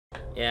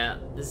Yeah,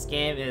 this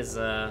game is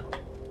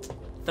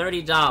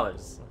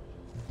 $30.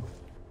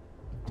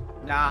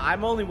 Nah,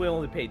 I'm only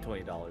willing to pay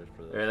 $20 for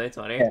this. Really,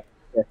 20? Yeah,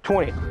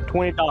 $20.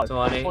 $20.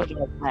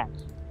 $20. Max.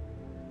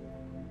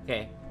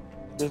 Okay.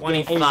 This game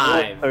ain't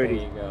 25. worth There 30.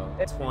 you go.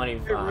 If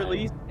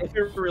 25. if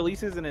it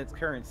releases in its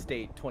current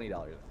state, $20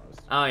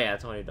 most. Oh yeah,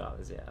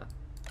 $20. Yeah.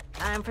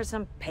 Time for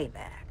some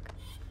payback.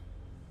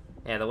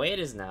 Yeah, the way it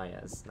is now,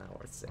 yeah, it's not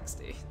worth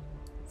 60.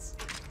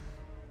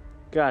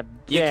 God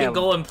damn. You can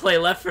go and play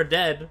Left 4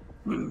 Dead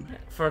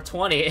for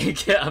 20 and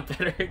get a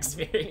better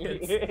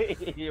experience.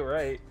 You're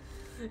right.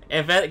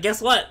 And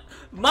guess what?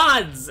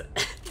 Mods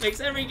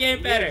makes every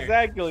game better. Yeah,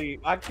 exactly.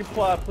 I can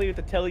play with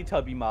the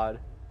Teletubby mod.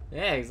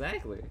 Yeah,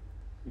 exactly.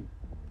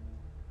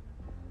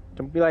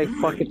 Don't be like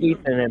fucking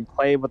Ethan and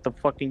play with the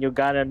fucking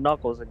Uganda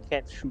knuckles and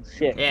can't shoot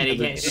shit. Yeah, and he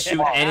can't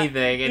shoot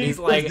anything, and he's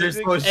like, They're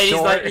so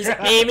he's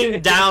aiming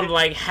down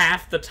like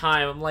half the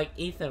time. I'm like,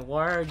 Ethan,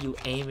 where are you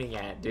aiming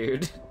at,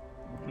 dude?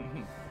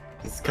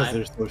 It's because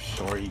they're so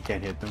short, you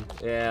can't hit them.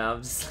 Yeah,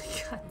 I'm just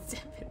like, god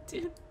damn it,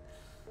 dude.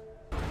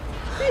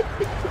 Alright, I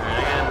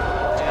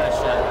got a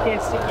shot.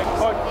 Can't see my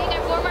card.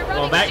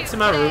 Well, back to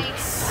my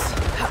roots.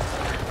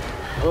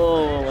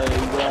 Oh my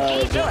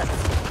Hey, god. Phillips,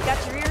 got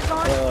your ears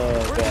on?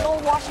 We're in the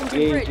old Washington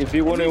Hey, Bridge. if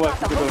you're wondering We why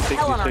got the people don't take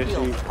hotel on our you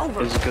seriously, heels.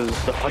 Over. it's because of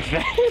stuff like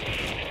that.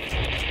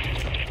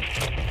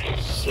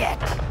 Shit.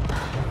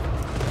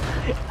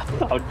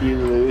 How do you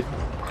lose?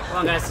 Come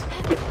on, guys.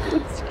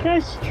 This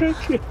guy's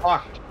tricky.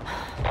 Fuck.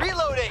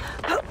 Reloading.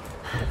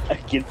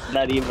 It's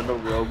not even a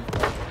rogue.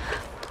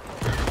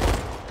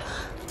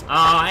 Oh,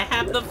 I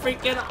have the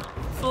freaking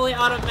fully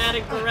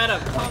automatic Beretta.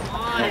 Come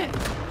on.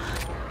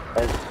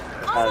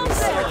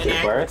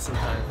 It burst?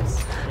 Sometimes.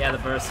 Yeah, the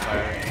burst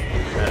fire.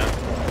 Beretta.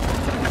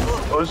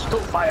 Oh, still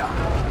fire.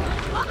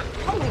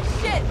 Holy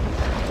shit.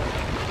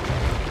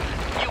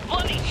 You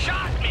bloody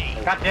shot me.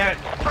 God damn it.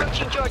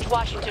 Approaching George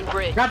Washington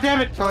Bridge. God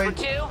damn it, Tony.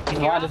 Number 2, if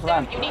you're out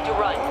there, you need to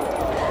run.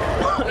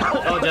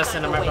 Oh,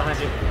 Justin, I'm right behind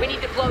you. We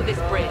need to blow this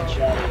bridge.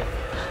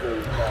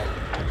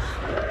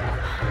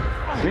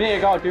 We need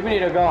to go, dude. We need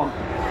to go.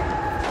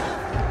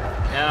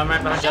 Yeah, I'm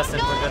right behind Justin.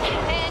 We're good.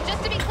 And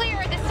just to be clear,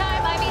 this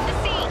time I mean the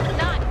seat,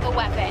 not the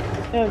weapon.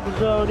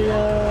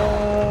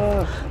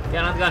 Exodia.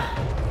 Get on the gun.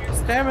 Your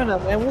stamina,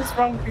 man. What's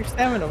wrong with your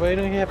stamina? Why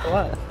don't you have a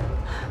lot?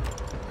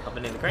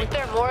 Opening the crate.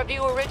 There are more of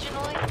you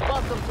originally?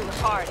 Welcome to the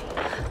party.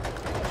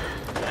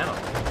 Ammo.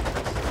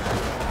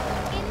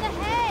 In the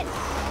head.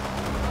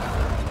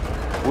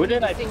 Where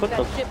did I Think put that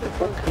the ship is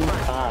fucking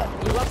card?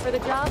 You up for the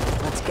job?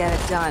 Let's get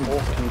it done. Need 2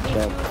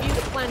 of you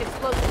to plant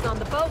explosives on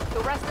the boat. The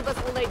rest of us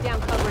will lay down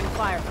cover and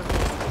fire from here.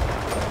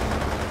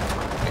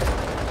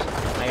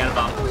 I got a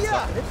bomb. Oh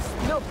yeah, it's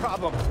no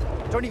problem.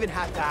 Don't even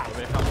have to ask.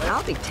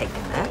 I'll be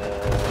taking that.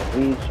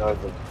 These are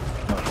the... No,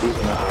 these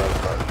are not the right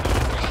cards.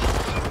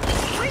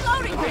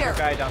 Reloading here.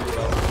 Guy down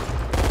below.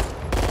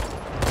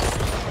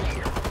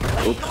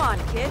 Come on,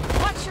 kid.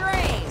 Watch your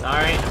aim.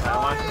 Sorry. I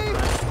watched it.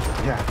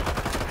 Yeah.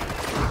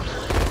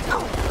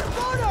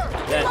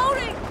 Dead.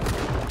 Loading.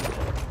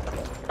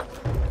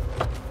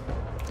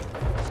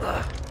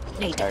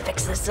 Need to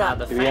fix this up.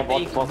 The fact that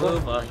you can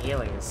move while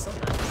healing is so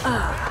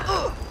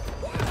nice.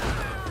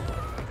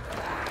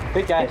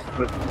 Big guy.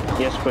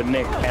 Yes, but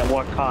Nick, at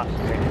what cost,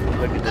 Nick?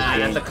 Look at this At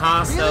game. the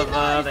cost of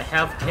the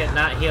health kit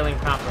not healing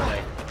properly.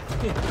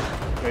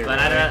 But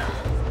I don't...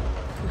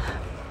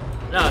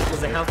 No, because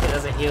the health kit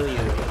doesn't heal you.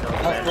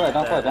 Don't split,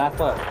 don't split, don't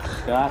split.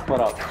 Do not split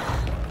up.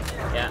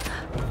 Yeah.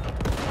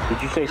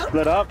 Did you say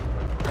split up?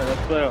 Yeah,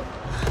 let's split up.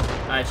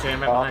 Alright, Shane,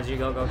 right behind you.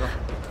 Go, go, go.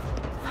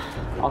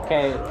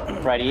 Okay,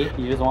 Freddy,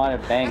 you just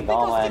want to bang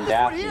Velma and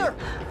Daphne.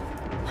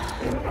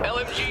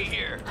 LMG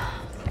here.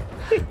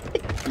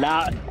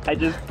 Nah, I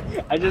just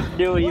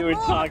knew what you were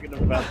talking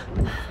about.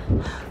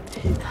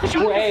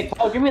 Hey,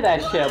 oh, give me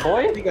that shit,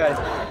 boy. You guys.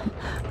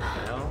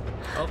 No.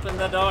 Open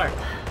the door.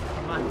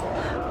 Come on.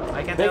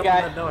 Why can't they Big open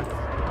guy. the door?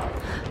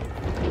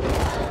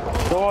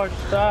 Door's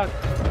stuck.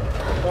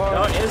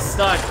 Door is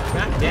stuck.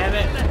 God damn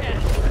it.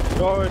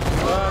 Door's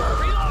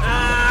stuck.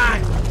 Ah!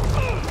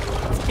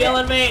 It's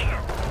killing me.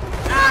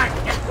 Ah!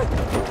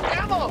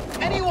 Ammo!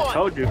 Anyone!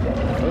 Told you.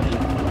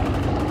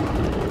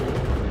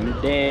 You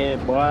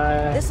dead,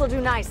 boy. This'll do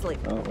nicely.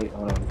 Oh, wait,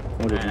 hold on.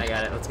 What is Alright, I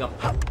got it. Let's go.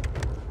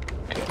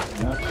 it?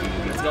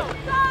 Let's go.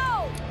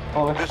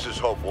 Oh, This is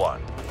Hope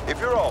 1. If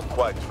you're all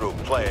quite through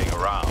playing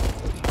around,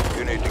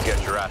 you need to get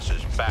your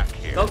asses back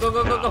here. Go, go,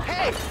 go, go, go.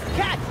 Hey!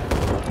 Cat!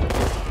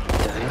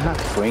 Did I not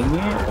bring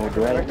it? Or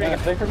do I bring it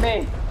for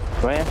me.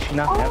 Do I actually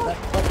not have that?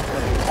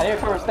 I need it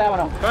for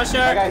stamina. Crusher!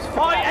 Alright, guys.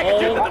 Oh, yeah, I can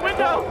shoot through the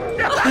window!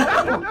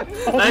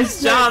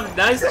 Nice job!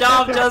 Nice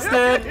job,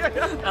 Justin!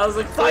 That was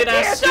a clean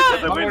ass shot!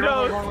 The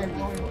window!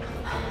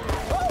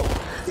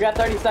 You got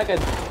 30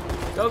 seconds.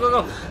 Go, go,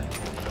 go!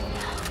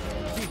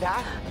 See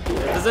that?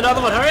 There's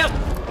another one, hurry up!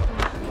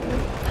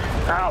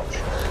 Ouch! I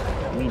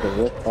need to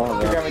rip all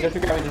You that. got me, just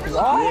got me, just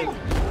oh!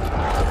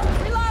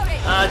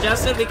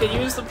 Justin, we could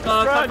use some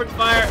cover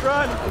fire.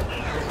 Run!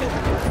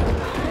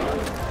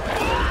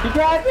 He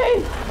grabbed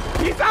me!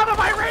 He's out of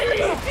my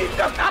range! He's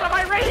just out of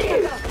my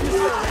range!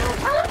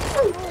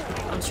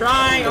 I'm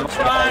trying.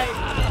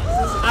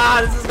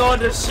 This is going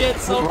to shit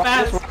so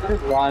fast.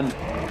 Just run.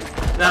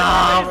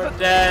 No, we're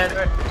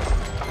dead.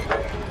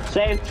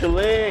 Save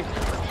Chile.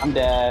 I'm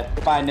dead.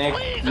 Goodbye, Nick.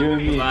 You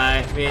and me.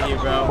 Bye, me and you,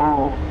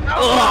 bro.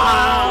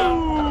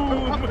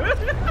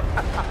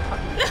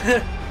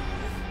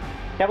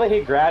 Can't believe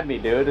he grabbed me,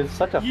 dude. It's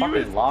such a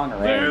fucking long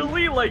range.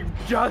 Literally, like,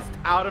 just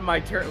out of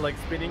my like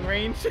spinning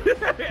range,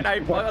 and I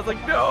was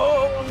like,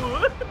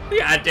 no.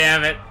 God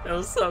damn it! It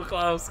was so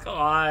close. Come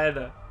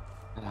on.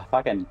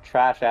 Fucking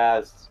trash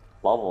ass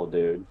level,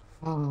 dude.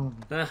 Well,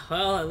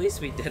 at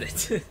least we did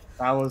it.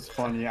 That was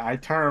funny. I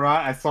turned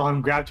around, I saw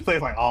him grab the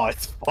place, like, oh,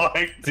 it's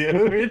fucked,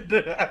 dude.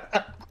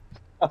 I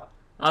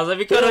was like,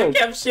 we could have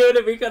kept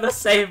shooting. We could have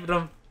saved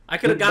him. I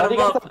could have got him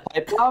up.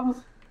 Pipe bombs?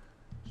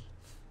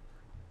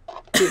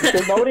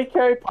 Did nobody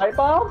carry pipe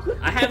bombs?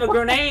 I have a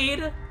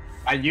grenade.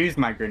 I used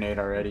my grenade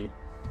already.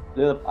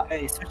 Dude,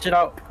 Hey, switch it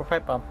out for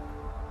pipe bomb.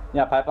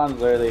 yeah, pipe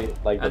bombs literally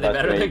like the Are they best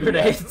better than grenade you can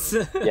grenades?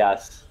 get.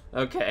 Yes.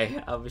 Okay,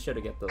 I'll be sure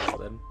to get those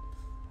then.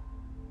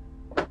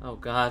 Oh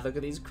god, look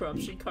at these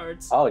corruption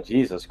cards. Oh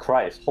Jesus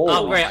Christ! Holy.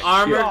 Oh great,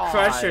 armored God.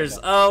 crushers.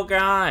 Oh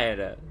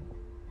god.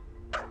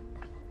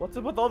 What's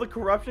up with all the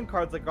corruption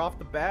cards like off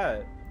the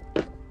bat?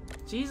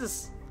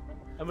 Jesus.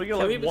 And we get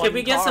Can like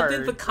we get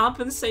something to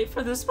compensate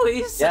for this,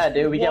 please? Yeah,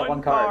 dude, we get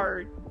one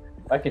card.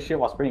 I can shoot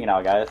while springing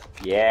out, guys.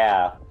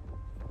 Yeah.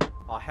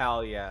 Oh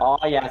hell yeah. Oh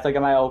yeah, I still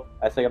got my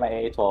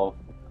AA-12.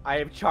 I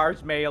have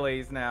charged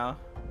melees now.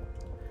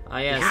 Oh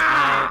yes,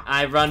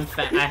 I run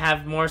I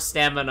have more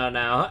stamina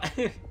now.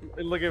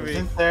 Look at me.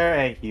 Isn't there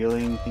a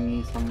healing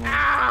thingy somewhere?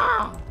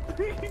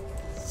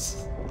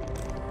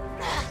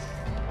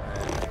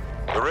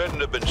 The Ridden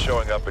have been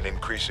showing up in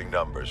increasing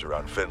numbers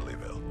around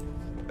Finleyville,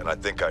 and I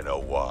think I know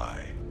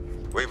why.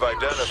 We've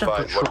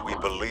identified what we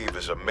believe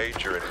is a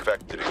major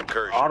infected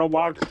incursion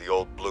into the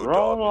old Blue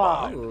Dog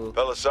mine.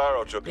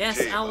 Belisaro took a team.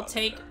 Yes, I'll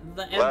take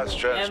the Last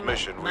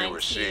transmission we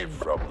received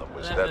from them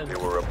was that they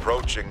were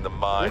approaching the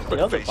mine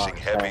but facing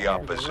heavy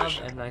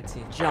opposition.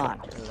 John,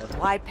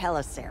 why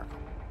Pelisaro?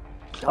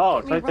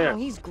 Oh, Don't it's get right me there. wrong,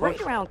 he's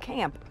great around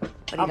camp, but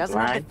he I'm doesn't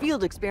have blind. the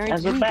field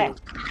experience That's you a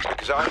fact. do.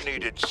 Because I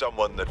needed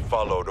someone that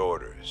followed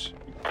orders.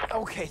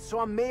 Okay, so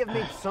I may have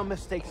made some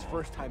mistakes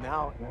first time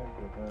out,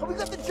 but we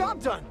got the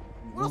job done.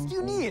 What else do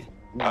you need?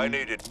 I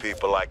needed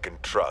people I can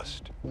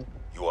trust.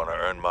 You want to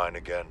earn mine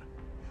again?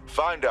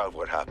 Find out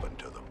what happened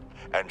to them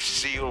and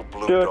seal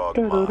Blue Dog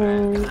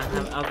mine.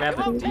 I'll grab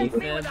a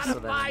defib so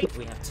that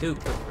we have 2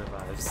 quick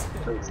revives. Is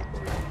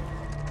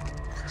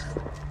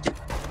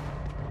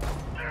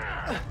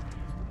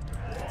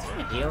there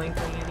a healing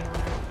thing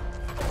anywhere?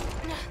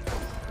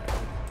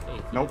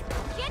 Hey, Nope.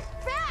 Get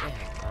back!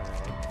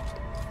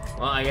 alright.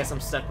 Well, I guess I'm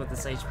stuck with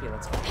this HP.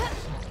 Let's go.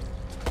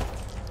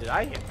 Did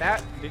I hit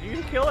that? Did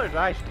you kill it or did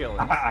I kill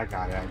it? I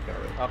got it, I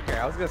got it. Okay,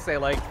 I was gonna say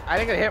like I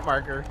didn't get a hit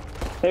marker.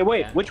 Hey,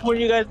 wait, which one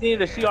you guys need?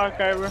 The Sea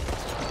Archiver?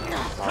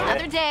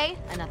 Another day,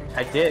 another day.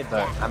 I did,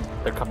 but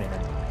they're coming in.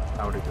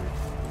 I would agree.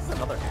 This is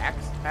another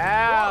axe.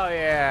 Hell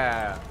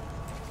yeah!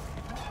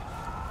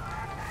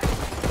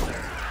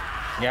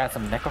 Yeah,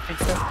 some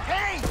necrophages there.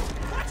 Hey!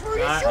 Watch where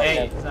you're Hey,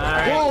 shooting!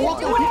 sorry. Whoa, what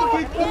the fuck?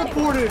 He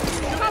teleported!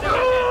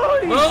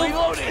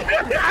 Move!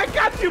 I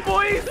got you,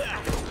 boys!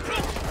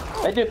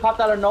 That dude popped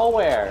out of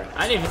nowhere.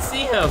 I didn't even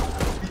see him.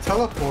 He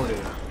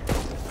teleported.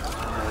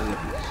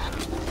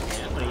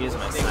 Yeah, I'm gonna use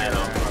my side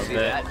arm a little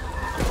bit.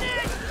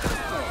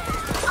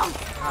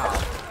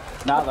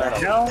 Not there.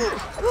 No,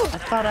 I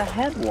thought I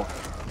had one.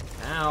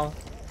 Ow.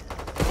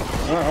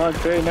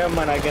 Okay, never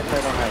mind. I guess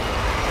I don't have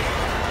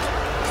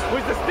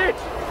Where's the stitch?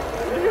 one.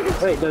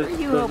 Wait, does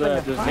you hoping to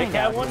Nick find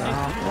have out? one?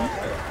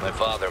 My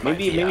father might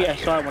Maybe be I out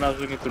saw here. it when I was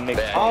looking for Nick.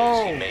 Bad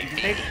Oh, as he may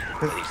be,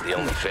 but he's the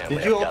only family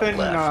did you I've got open,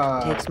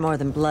 left. Takes more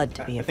than blood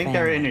to be I a think family.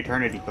 they're in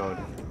Eternity Code.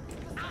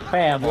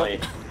 Family.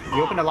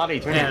 You opened a lot of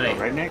Eternity Family. Code,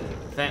 right, Nick?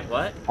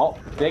 What? Oh,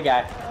 big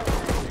guy.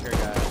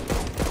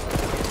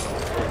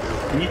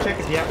 Can you check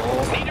if you have all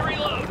If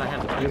I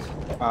have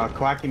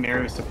Kawaki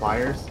Maru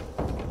suppliers?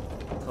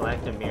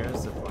 collect a mirror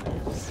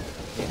suppliers.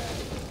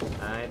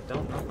 I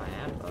don't know if I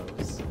have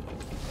those.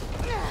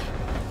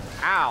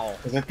 Ow!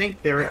 Because I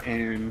think they're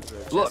in...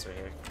 Look. Right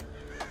here.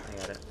 I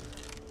got it.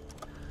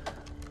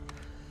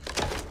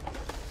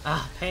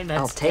 Ah, pain meds.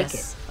 I'll take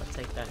yes. I'll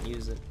take that and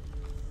use it.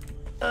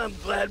 I'm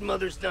glad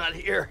Mother's not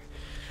here.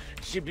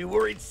 She'd be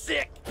worried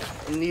sick.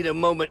 Need a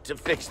moment to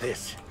fix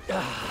this.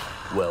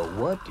 Well,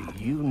 what do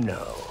you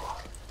know?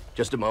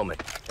 Just a moment.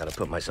 Gotta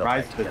put myself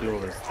Rise back of the together.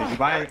 Duelist. Did you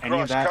buy any of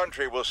Cross that?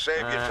 country will save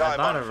you I time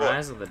bought on a foot.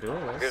 Rise of the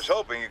Duelist. Here's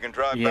hoping you can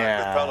drive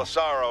Yeah. back with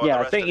Belisaro and Yeah, the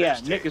I rest think of yeah,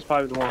 his Nick team. is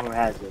probably the one who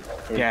has it.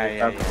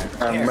 Yeah.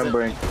 I'm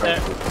remembering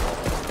correctly.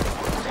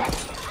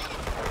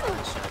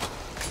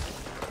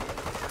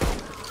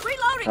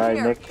 Reloading All right,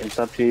 here. Nick, it's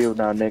up to you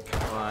now, Nick.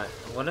 What?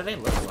 What do they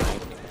look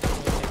like?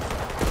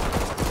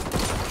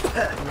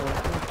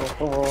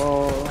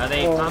 Are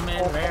they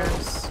common,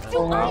 rares? I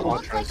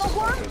look like a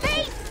worm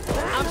face!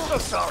 I'm so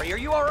sorry. Are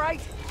you all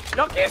right?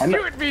 Y'all can't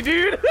shoot at me,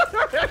 dude!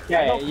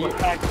 Yeah,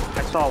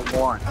 I saw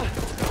one.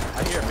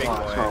 I hear a big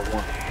I boy. saw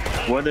one.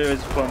 Whether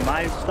it's from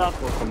my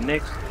stuff or from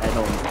Nick's, I don't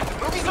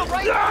know. Moving to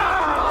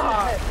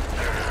right.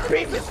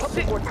 It's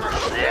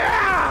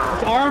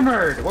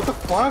armored. What the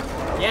fuck?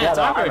 Yeah, it's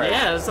armored.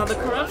 Yeah, it's on the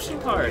corruption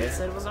card. It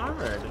said it was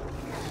armored.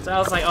 So I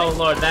was like, oh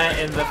lord, that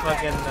and the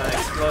fucking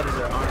exploders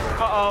are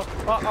armored.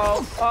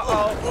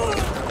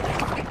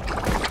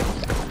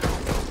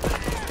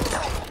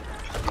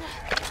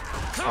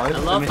 I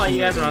love how you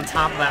guys are on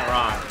top of that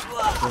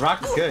rock. The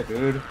rock is good,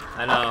 dude.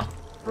 I know.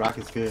 The rock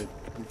is good.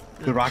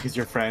 The rock is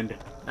your friend.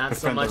 Not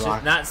so much.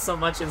 Not so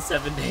much in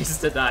 7 Days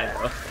to Die,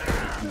 though.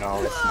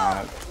 No, it's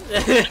not.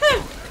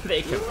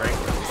 They can break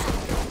rocks.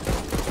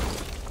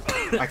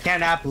 I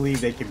cannot believe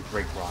they can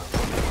break rocks.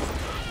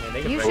 Man,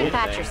 they can You break should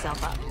patch anything.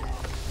 yourself up.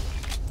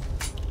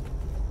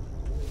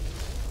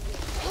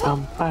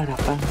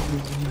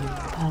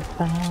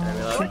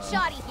 Short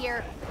shotty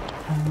here.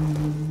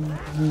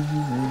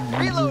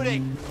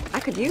 Reloading. I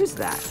could use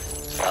that.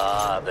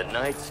 Ah, the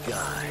night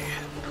sky.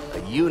 A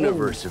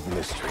universe of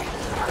mystery.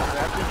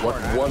 What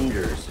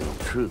wonders and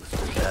truths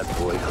does that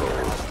void hold?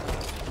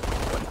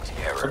 What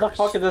terrors? What the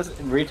fuck is this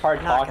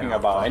retard talking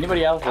about?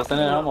 Anybody else listening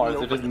to him, or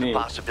is it just me?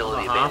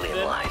 Possibility of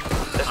alien life.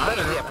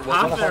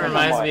 Hoffman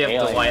reminds me of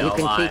the White You a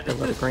can lot. keep it,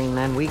 little green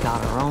men. We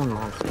got our own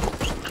monsters.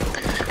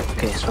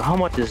 Okay, so how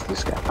much is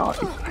this guy? Oh,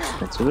 he's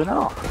expensive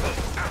enough.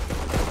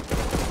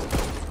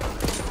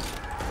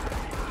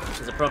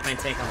 There's a propane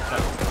tank on the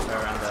truck. Or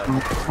around the... I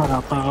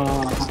don't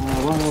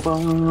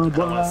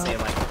want to say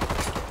like...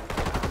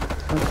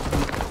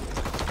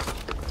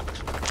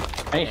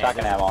 I need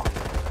shotgun ammo.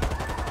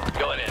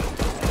 Going in.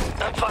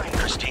 I'm fine,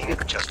 Christine.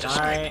 Just a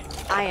Alright.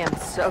 I am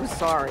so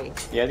sorry.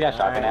 You guys got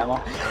shotgun ammo?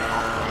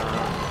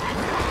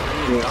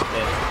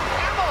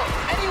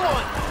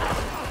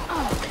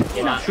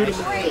 Yeah, shoot him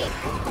again.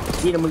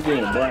 Get him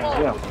again, boy.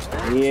 Yeah,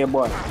 yeah,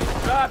 boy.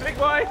 Ah, big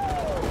boy.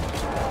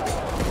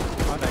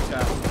 Oh, nice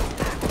shot.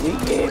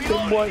 Yeah,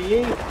 big boy.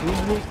 Yeah.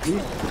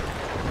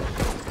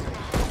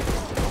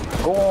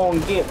 Go on,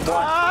 get boy.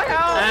 Oh,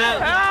 help!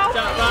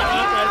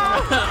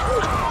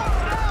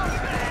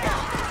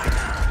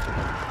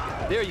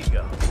 There you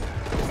go.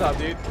 What's up,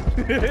 dude?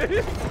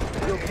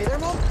 You okay there,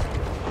 Mom?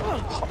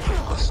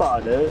 Saw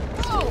dude.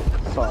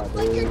 Saw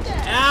dude.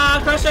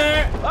 Ah,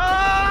 Crusher!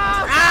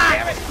 Oh,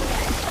 damn it!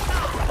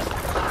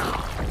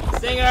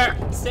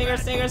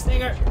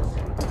 Stinger!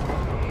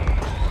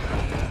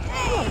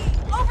 Hey,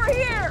 over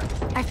here!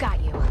 I've got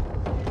you.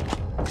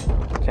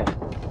 Okay.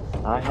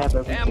 I have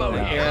everything Ammo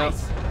now. here.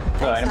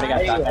 So, anybody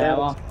got shotgun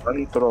ammo?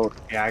 Throw.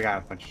 Yeah, I got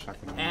a bunch of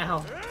shotgun ammo.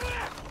 Ow.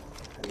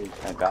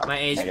 I got My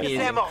HP is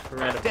ammo.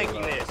 incredible.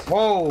 Taking this.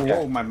 Whoa, Yeah.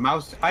 whoa, my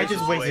mouse. I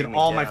just wasted weighing me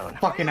all my down.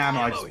 fucking ammo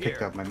I just Ammo picked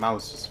here. up. My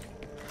mouse is...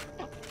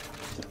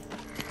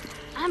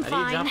 I'm How do you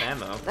fine. drop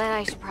ammo? But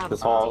I should probably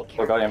This whole, take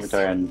we'll care go to of this.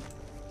 inventory and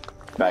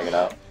bag it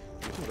out.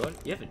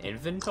 You have an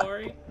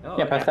inventory? Oh,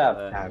 Yeah, I press got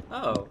tab. that.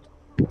 Oh.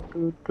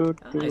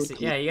 I see.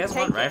 Yeah, you guys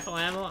want rifle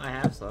ammo? I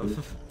have some.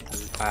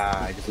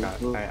 I just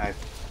got...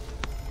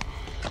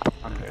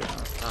 I'm good.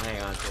 I'll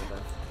hang on to it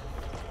then.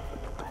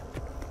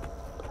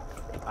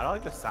 I don't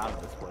like the sound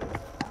of this place.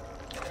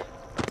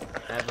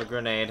 I have a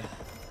grenade.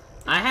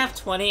 I have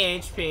 20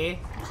 HP.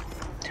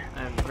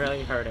 I'm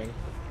really hurting.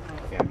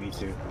 Yeah, me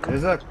too.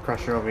 There's a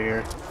crusher over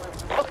here.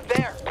 Look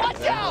there.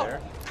 Watch out!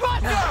 There.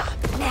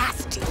 Crusher!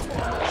 Nasty.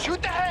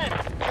 Shoot the head!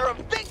 You're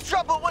in big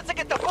trouble once I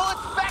get the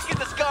bullets back in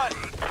this gun!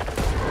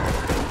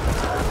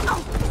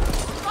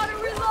 Gotta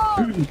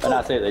reload! But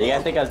not seriously, you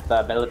guys think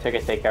the military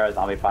can take care of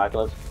zombie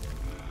apocalypse?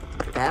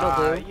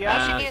 That'll do. Yeah. I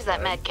should use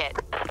that med kit.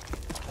 I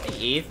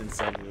think Ethan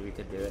said we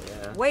could do it,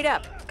 yeah. Wait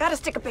up. Gotta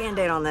stick a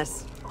band-aid on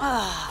this.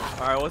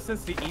 Alright, well,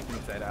 since the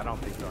Ethan said, I don't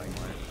think so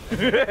anymore.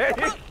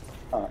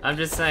 I'm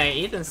just saying,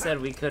 Ethan said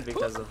we could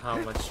because of how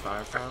much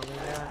firepower we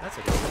got. That's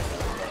a good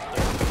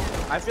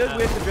thing. I feel like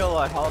we have to build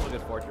a hell of a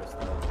good fortress,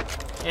 though.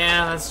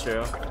 Yeah, that's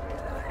true.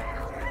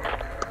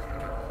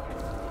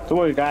 Don't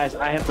worry, guys.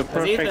 I have the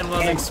Because perfect. Ethan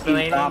was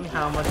anti-bomb.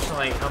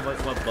 explaining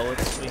what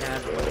bullets we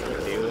had and what we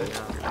could do. And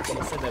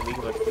he said that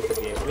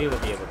we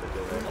would be able to do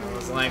it. And I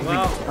was like,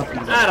 well,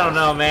 I don't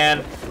know,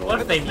 man. What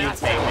if they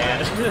mutate,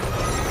 man?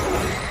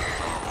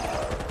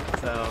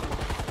 So,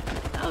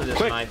 that was just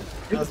Quick, my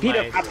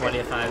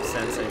 25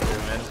 cents I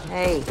threw in.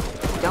 Hey,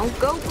 don't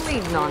go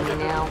bleeding on me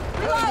now.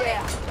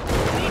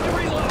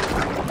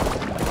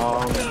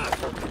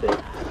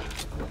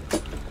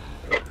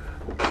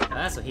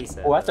 That's what he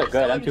said. Oh, that's a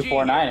good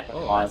M249 if it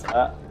Oh, wants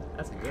that.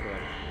 That's a good one.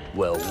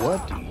 Well,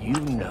 what do you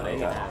There you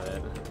know? have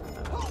it.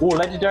 Ooh,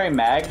 legendary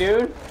mag,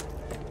 dude.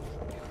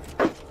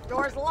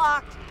 Door's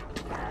locked.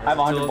 I have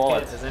 100 Toolkit.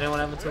 bullets. Does anyone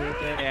have a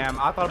toolkit? Damn,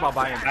 I thought about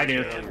buying. I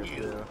do.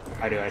 too.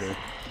 I do.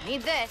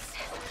 Need this.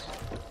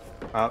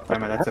 Oh, wait a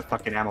minute, that's a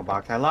fucking ammo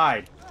box. I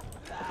lied.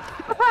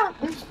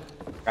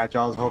 Got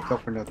y'all's hopes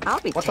up for nothing. I'll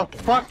be What the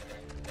taking fuck?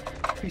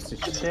 Piece of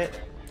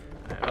shit.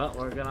 Alright, well,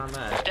 we're good on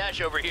that.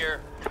 Stash over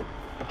here.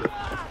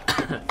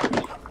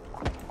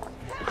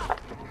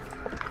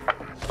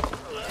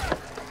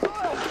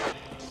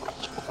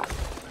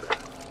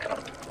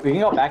 We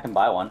can go back and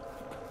buy one.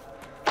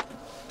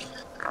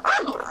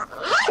 That's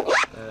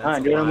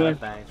Alright, a dude, lot I'm of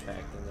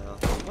backtracking,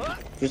 though.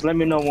 Just let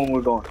me know when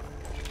we're going.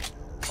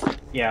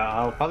 Yeah,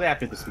 I'll probably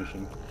after this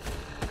mission.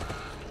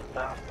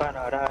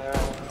 Evangela,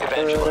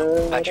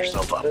 patch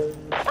yourself up.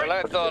 Well,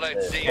 I thought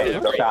I'd seen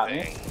everything.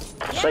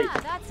 Yeah,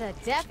 that's a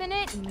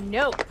definite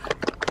nope.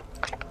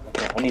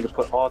 Okay, I need to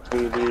put all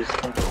 3 of these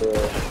into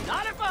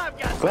Not if I've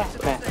got something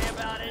to say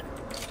about it.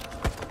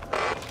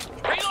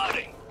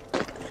 Reloading.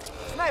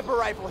 Sniper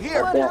rifle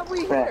here. What have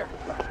we here?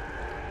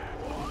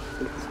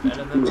 It's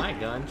better than my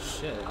gun.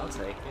 Shit, I'll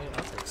take it.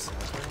 I'll take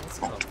sniper. Let's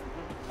go.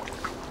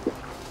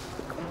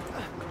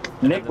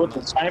 Nick with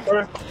the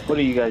sniper? What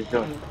are you guys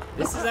doing?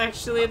 This is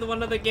actually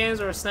one of the games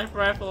where a sniper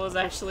rifle is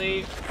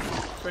actually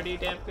pretty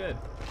damn good.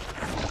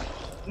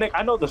 Nick,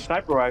 I know the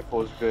sniper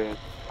rifle is good.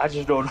 I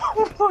just don't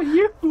know about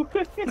you.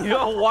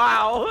 Oh,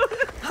 wow.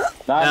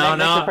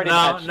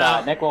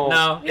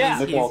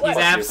 He's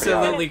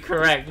absolutely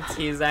correct.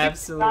 He's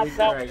absolutely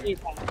correct.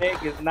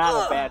 Nick is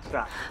not a bad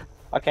shot.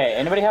 Okay,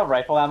 anybody have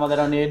rifle ammo they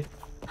don't need?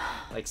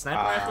 Like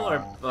sniper rifle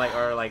or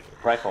like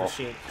rifle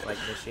machine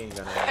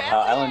gun.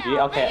 LMG.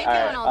 Okay, all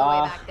right.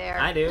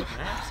 I do.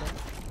 I have some.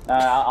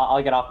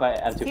 I'll get off my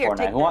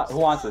M249. Who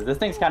wants this? This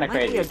thing's kind of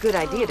crazy. Might be a good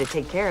idea to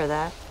take care of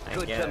that.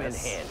 Could come in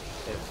handy.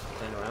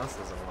 If anyone else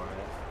doesn't want it.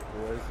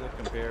 What does it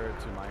compare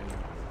to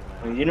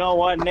mine? You know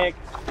what, Nick?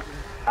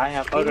 I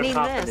have utter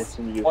confidence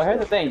in you. Well, here's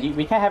the thing.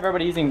 We can't have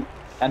everybody using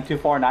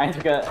M249s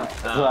because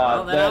they're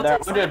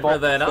 100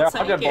 bullets. They're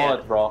 100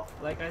 bullets, bro.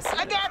 Like I said.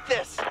 I got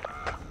this.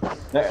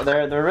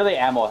 They're really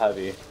ammo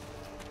heavy.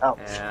 Oh.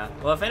 Yeah.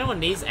 Well, if anyone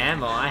needs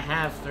ammo, I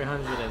have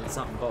 300 and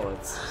something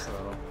bullets. So.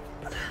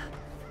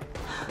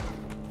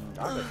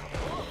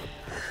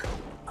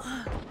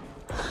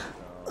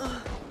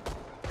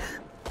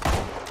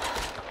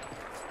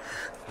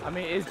 I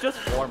mean, it's just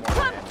 4 more.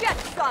 Come get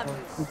some,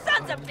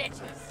 sons of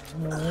bitches!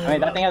 I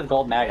mean, that thing has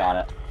gold mag on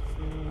it.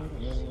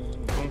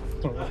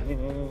 So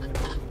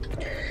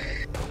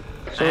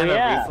I have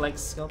yeah, a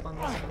reflex scope on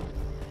this one.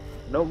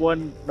 no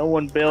one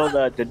build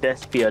the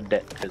Despia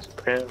deck because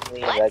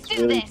apparently that's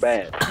really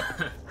bad.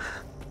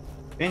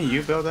 Didn't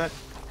you build that?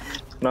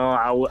 No,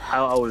 I was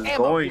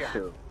going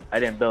to. I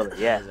didn't build it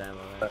yet.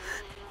 But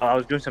I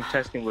was doing some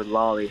testing with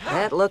Lolly.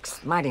 That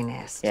looks mighty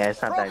nasty. Yeah,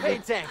 it's not that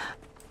good.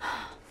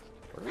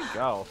 Where'd we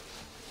go?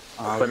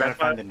 But that's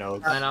find the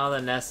nodes. And all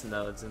the nest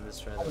nodes in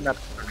this run. Oh,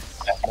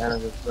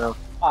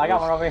 I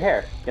got one over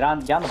here. Get on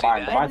the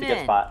barn. The barn's a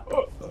good spot.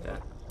 Yeah.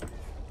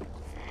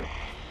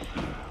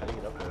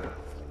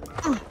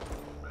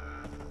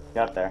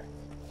 Get up there.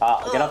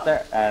 Get up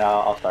there, and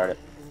I'll start it.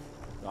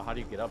 No, how do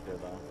you get up there,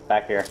 though?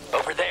 Back here.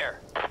 Over there.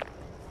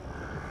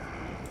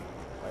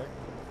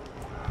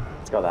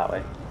 Let's go that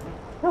way.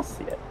 You'll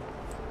see it.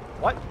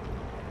 What?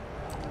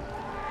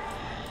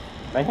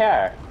 Right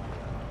here.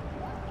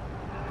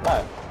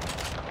 Look.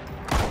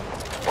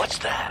 What's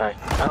that? Alright,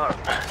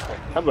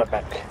 I'll be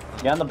back.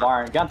 Get on the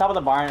barn. Get on top of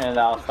the barn, and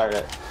I'll start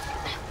it.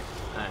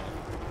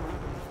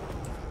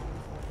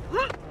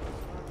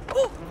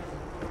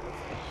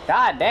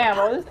 God damn,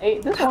 bro,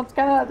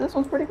 this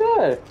one's pretty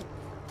good.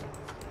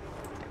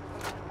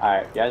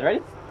 Alright, you guys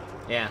ready?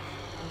 Yeah.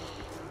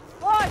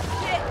 Oh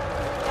shit!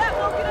 That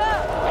woke it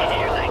up!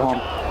 Here they Run,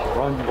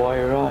 run, boy,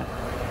 run.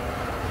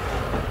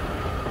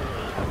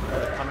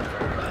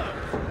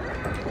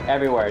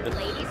 Everywhere, just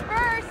Ladies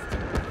first!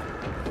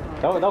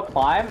 they'll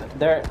climb.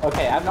 They're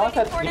okay. I've noticed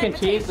that you can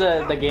cheese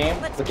the game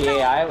with the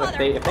AI. If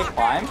they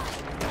climb,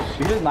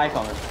 you just knife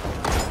them.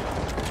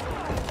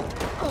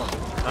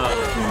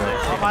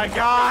 Oh my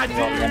god,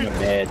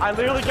 dude! I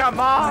literally got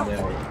mobbed!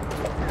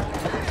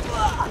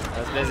 I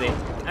was busy.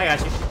 I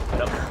got you.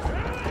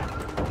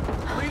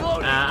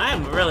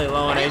 I'm really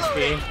low on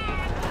HP.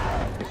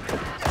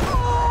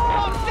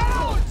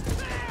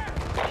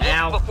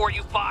 Ow. Before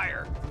you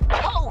fire.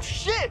 Oh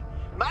shit!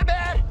 My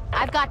bad.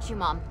 I've got you,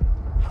 Mom.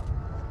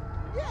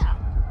 Yeah.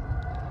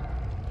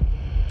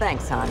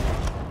 Thanks, hon.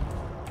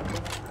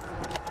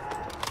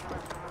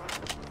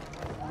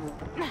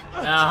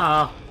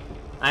 Oh,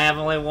 I have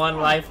only 1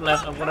 life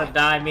left. I'm gonna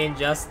die, me and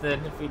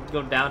Justin. If we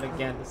go down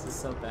again, this is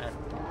so bad.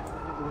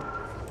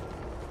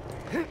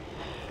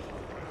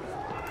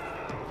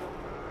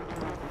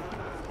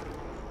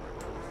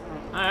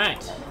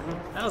 Alright.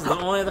 That was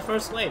only the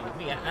first wave.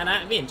 Me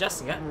and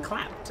Justin got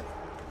clapped.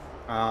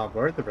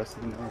 Where are the rest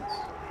of the nodes?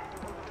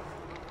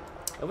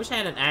 I wish I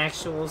had an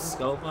actual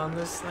scope on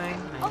this thing.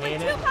 I Only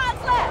hate 2 it.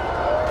 pods left!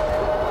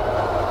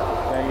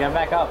 Yeah, get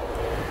back up.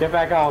 Get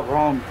back up,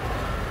 run.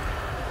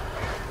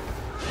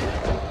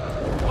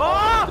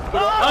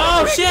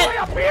 Oh shit! Don't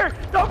come up here!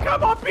 Don't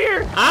come up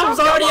here! I was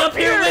already up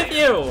here with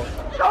you!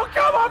 Don't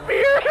come up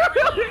here!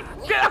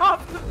 Get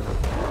up!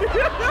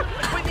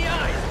 Between the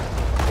eyes.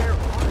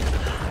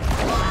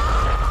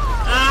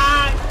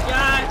 Ah,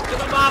 God, get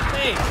them off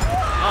me!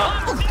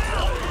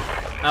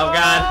 Oh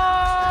God.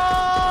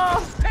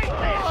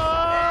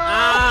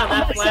 Ah,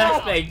 that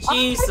flashbang.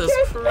 Jesus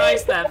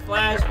Christ, that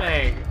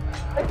flashbang.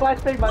 I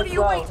flashbang myself. What are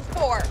you waiting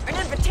for? An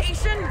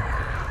invitation?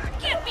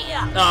 Get me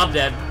up! Oh, I'm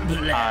dead.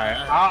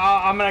 Alright,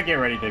 I'm gonna get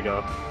ready to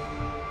go.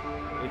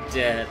 We're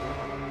dead.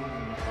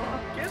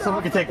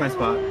 Someone can take my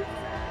spot.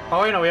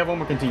 Oh wait, no, we have one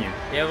more continue.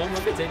 Yeah, one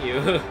more continue.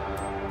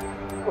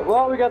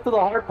 Well, we got to the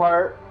hard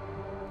part.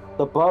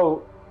 The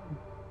boat.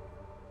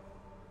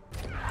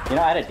 You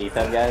know, I had a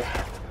defib, guys.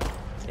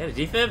 You had a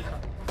defib?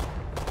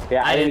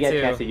 Yeah, I didn't get too.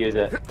 a chance to use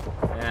it.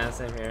 Yeah,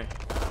 same here.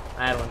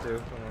 I had one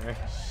too. Don't worry.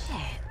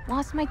 Shit,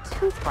 lost my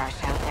toothbrush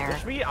out there. There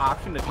should be an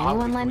option to talk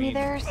Anyone lend me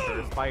between theirs?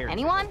 certified and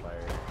Anyone? certified.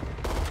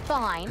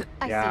 Fine,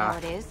 I see Yeah. how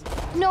it is.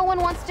 No one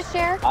wants to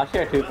share? I'll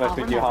share a toothbrush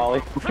with you,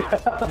 Holly.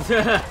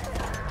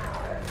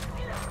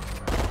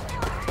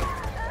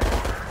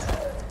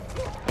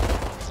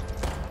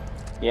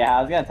 Yeah,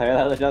 I was gonna tell you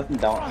that, Justin.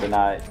 Do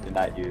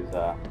not use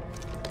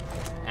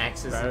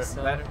Axes and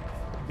stuff.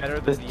 Better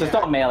than just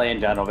don't melee in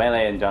general.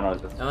 Melee in general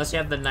is just. Unless you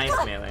have the knife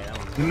melee.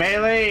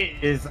 Melee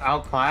is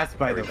outclassed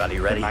by the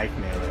ready? knife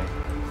melee.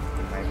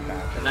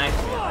 The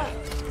knife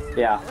melee.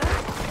 Yeah,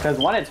 because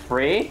when it's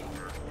free,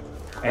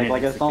 And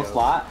like it's it's no secure.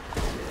 slot,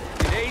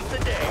 Today's the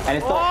day. and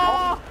it's still.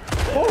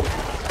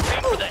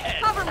 Aim for the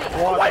head. Cover me!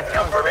 Why'd you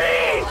come for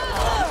me?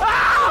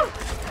 Ah!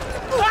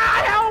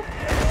 Ah, help!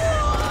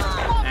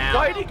 Ow.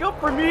 Why'd he go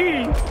for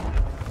me?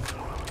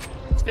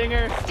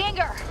 Stinger.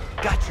 Stinger!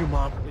 Got you,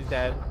 Mom. He's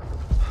dead.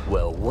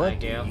 Well, what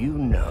Thank do you. you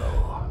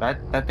know?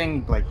 That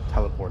thing like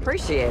teleported.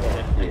 Appreciate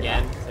it.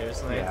 Again,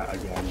 seriously. Yeah,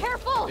 again.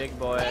 Careful! Big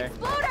boy.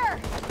 Exploder!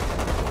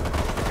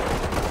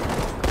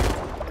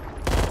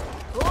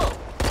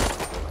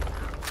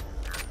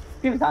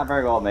 Game's not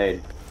very well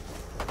made.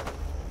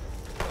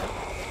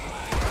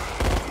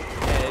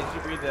 Yeah,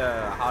 did you read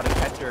the How to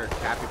Catch Your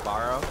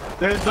Capybara?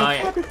 There's no Oh,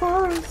 yeah.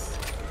 capybaras.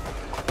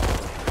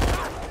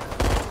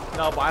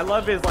 No, but I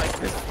love his like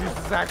this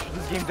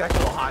game's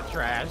actual hot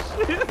trash.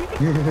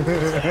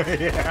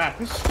 Yeah.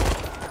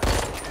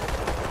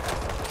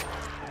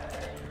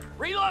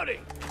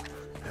 Reloading.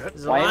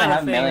 There's a Why lot even of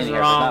have melee things here?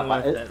 wrong It's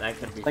not with vi- it that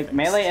could be Like fixed.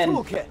 melee and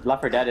Toolkit.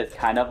 Left 4 Dead is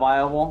kind of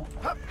viable.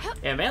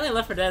 Yeah, melee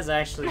Left 4 Dead is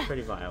actually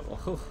pretty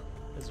viable.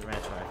 This is a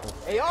ranch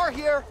rifle. AR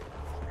here.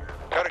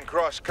 Cutting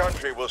cross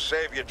country will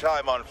save you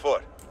time on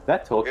foot. Is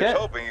that Here's toolkit?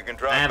 hoping you can I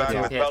drive have a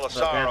back with toolkit, but grab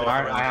Belisaro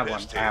it. and I have his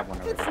one. team. I have one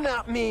over It's there.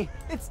 not me.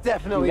 It's We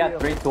definitely got you.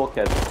 3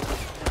 toolkits.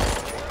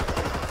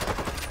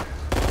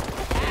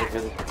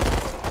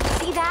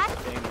 See that?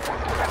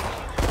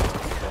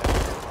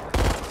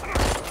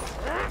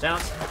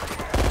 Jounce.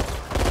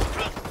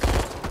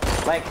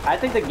 Like, I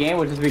think the game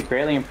would just be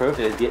greatly improved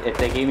if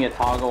they gave me a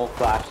toggle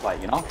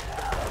flashlight, you know?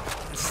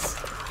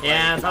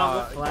 Yeah,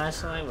 toggle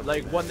flashlight. would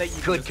Like be one that nice.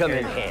 you Could just come get,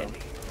 in handy.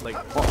 Like,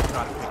 not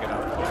to pick it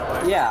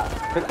up. Yeah,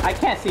 because I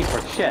can't see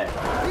for shit.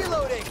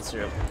 Reloading. It's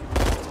true.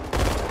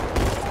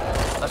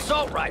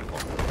 Assault rifle.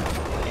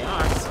 They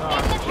are, so.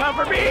 Come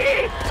for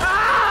me!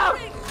 Ah!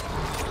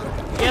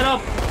 Get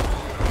up!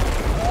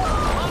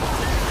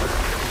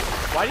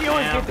 Why do you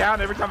always Damn. get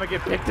down every time I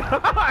get picked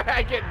up?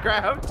 I get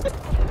grabbed.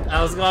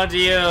 I was going to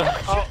you.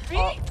 Oh,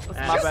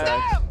 that's my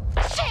bad.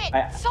 Shit!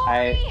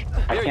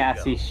 I can't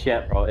see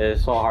shit, bro. It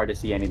is so hard to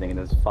see anything in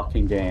this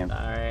fucking game.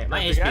 Alright, my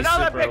Another HP is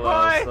super big low,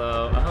 boy!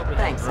 so I hope we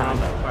Thanks, can son. round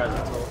that part of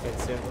the toolkit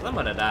soon, because I'm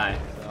gonna die.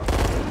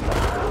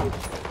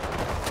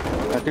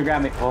 So. Don't you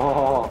grab me?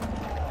 Oh,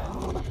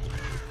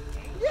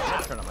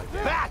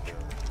 Back.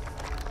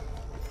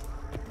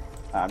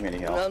 I'm gonna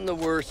heal. None the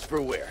worse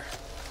for wear.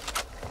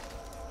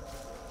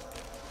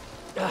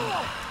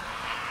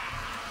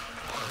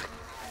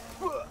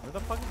 Where the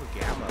fuck is the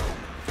gamma?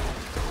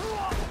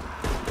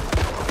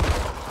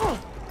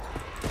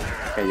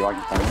 Okay, you want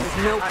to come in?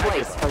 There's no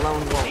place for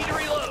lone wolf. Need to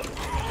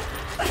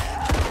reload.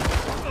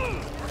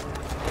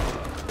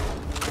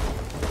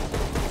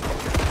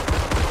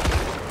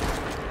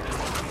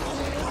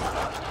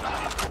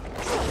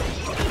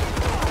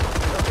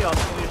 Something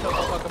else you need to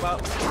talk about?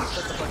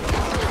 Shut the fuck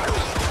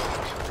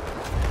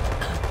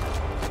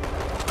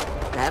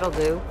up. That'll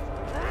do.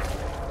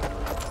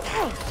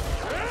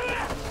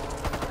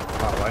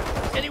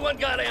 What? Anyone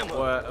got ammo?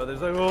 What? Oh,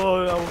 there's like,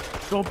 oh, no,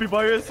 don't be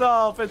by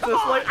yourself. It's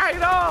just like, I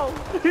know.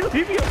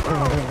 Leave me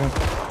alone.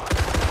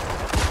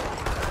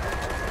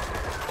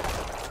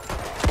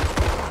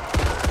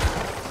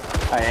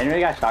 Alright, anybody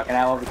got shotgun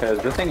ammo? Because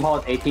this thing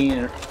holds 18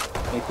 in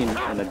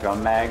the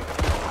drum mag.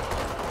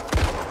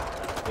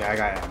 Yeah, I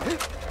got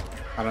it.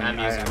 I'm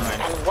using mine.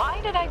 Why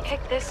did I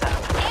pick this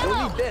up?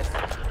 We'll need this.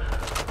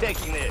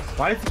 Taking this.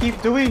 Why does he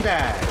keep doing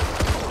that?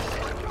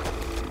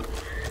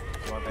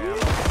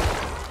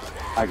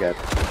 I get.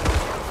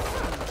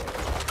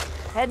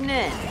 Heading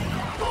in.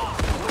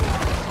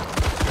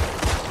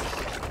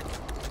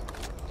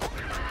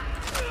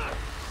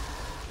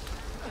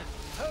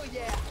 Oh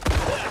yeah.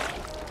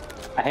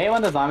 I hate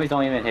when the zombies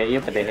don't even hit you,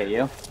 but they hit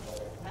you.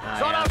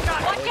 Yeah.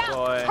 Watch out!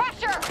 Boy.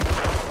 Pressure!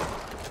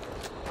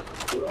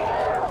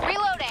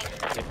 Reloading!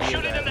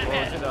 Shoot it in the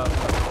head. It up.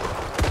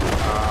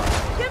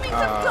 Give me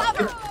some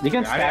cover! You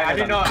can I stagger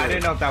didn't them, know. too. I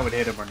didn't know if that would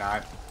hit him or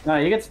not. No,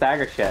 you can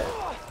stagger shit.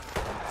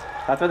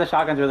 That's where the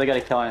shotgun's really good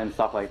at killing and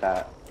stuff like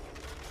that.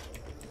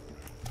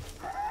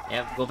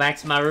 Yep, go back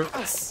to my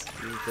roots.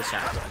 Use the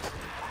shotgun.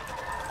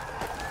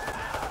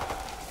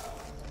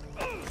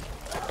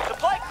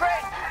 Supply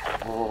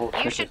crate. Oh,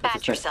 You should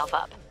patch yourself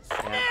up.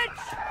 Yeah.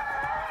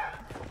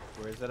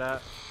 Where is it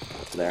at?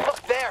 There.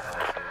 Look there.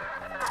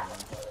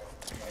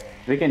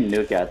 If we can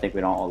nuke it, I think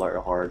we don't alert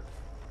her hard.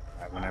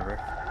 Alright, whenever.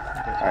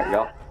 Alright,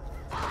 go.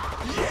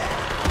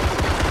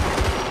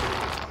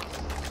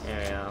 There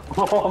we go.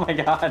 Oh my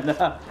god, no.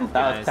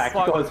 That was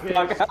tactical as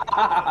fuck.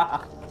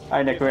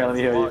 Alright, Nick, wait, let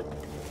me heal you.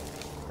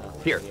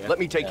 Here, let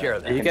me take care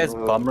of that. If you guys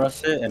bum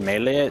rush it and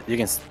melee it, you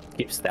can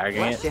keep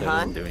staggering it so it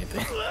doesn't do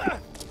anything.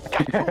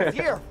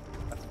 Here.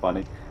 That's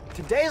funny.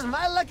 Today's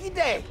my lucky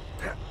day.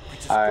 Which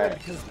is good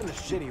because it's been a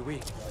shitty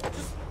week.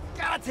 Just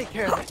gotta take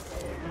care of it.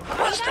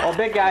 Oh,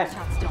 big guy.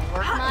 Don't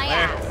work my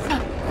ass.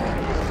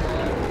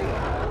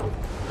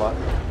 What?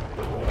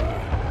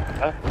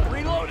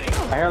 Reloading.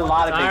 I hear a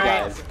lot of big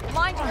guys.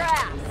 Mind your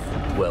ass.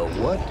 Well,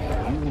 what do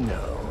you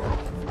know?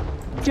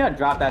 You gonna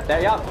drop that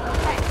there, yup.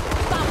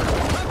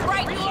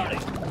 Right here.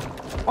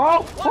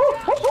 Oh!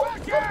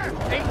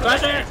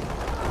 Crusher!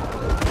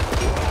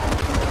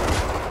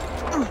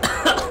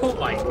 Oh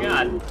my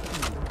god.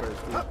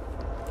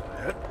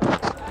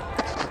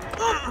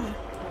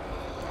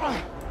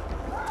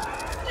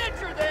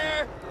 Snitcher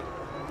there.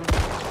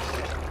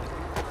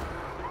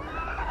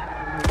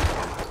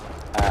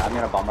 I'm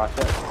gonna bomb rush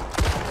it.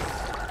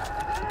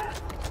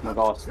 I'm gonna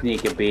go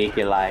sneaky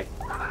beaky like.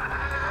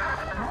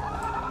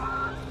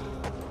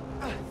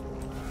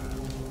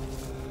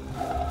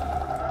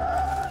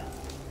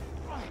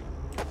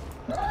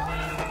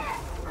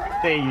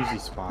 They usually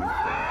spawn.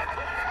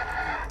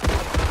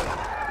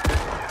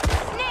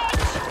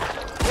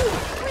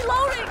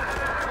 Reloading.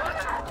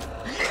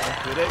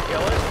 Did it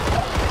kill it?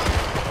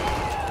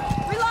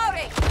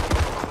 Reloading.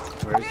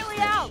 Where's Nearly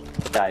out.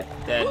 Died.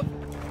 Dead.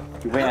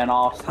 You went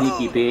all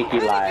sneaky beaky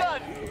like.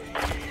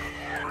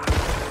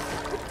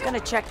 Gonna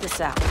check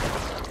this out.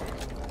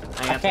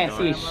 I can't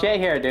see shit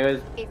here,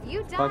 dude. If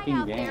you die Fucking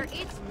out game. there,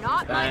 it's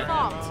not my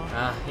fault.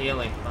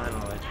 Healing,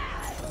 finally.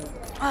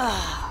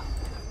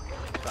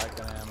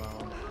 Shotgun ammo.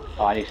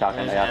 Oh, I need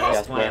shotgun.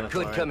 Yes.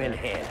 Could come in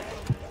handy.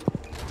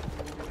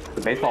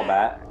 The baseball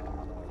bat.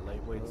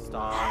 Lightweight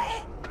stock.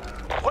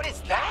 What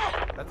is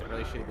that? That's a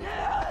really shitty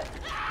baseball.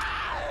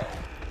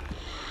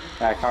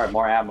 Alright, card,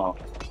 more ammo.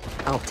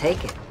 I'll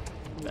take it.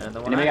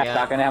 Anybody got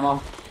shotgun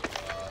ammo?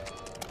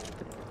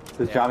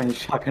 Just drop me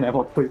shotgun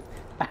ammo, please.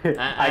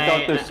 I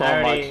go through so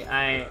much.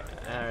 I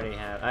already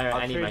have.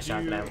 I need my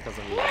shotgun ammo because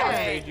of you. I'll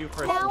trade you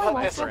for some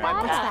Extra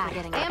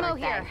ammo. ammo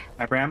here.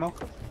 Hyper ammo?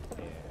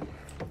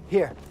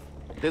 Here.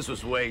 This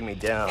was weighing me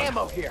down.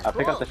 Ammo here. I'll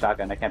pick up the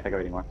shotgun. I can't pick up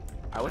anymore.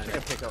 I wish I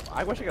could pick up.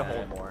 I wish I could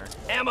hold more.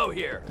 Ammo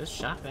here. There's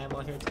shotgun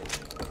ammo here too.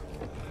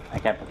 I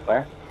can't pick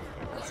where?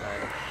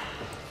 Sorry.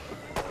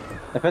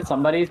 If it's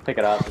somebody's, pick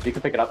it up. If you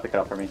can pick it up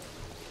for me.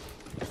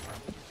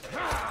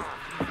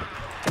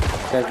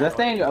 Because this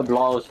thing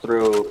blows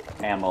through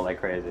ammo like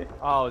crazy.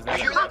 Oh, is that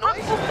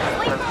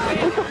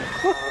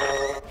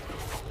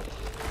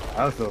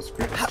That was a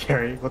little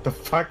scary. What the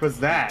fuck was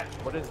that?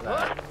 What is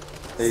that?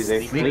 They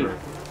sleep.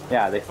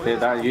 Yeah,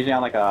 they're usually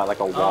on like a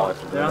wall.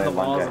 They're on the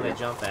walls lunge and at they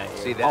jump at you.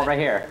 See that? Oh, right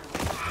here.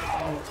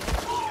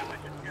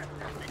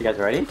 You guys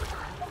ready?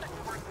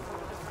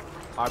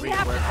 Aubrey, We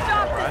have to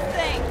stop this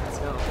thing. Let's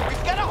go.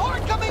 We've got a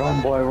horde coming.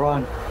 Run, boy,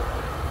 run.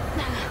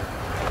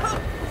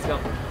 Let's go.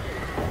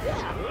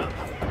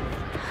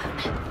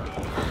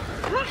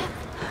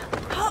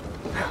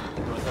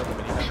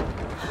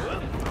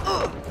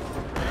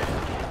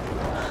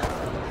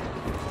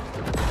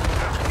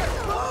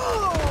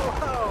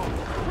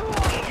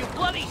 You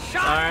bloody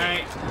shot.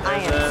 Alright.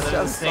 There's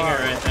a stinger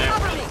right there.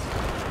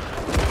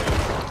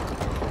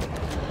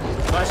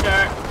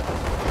 Pusher.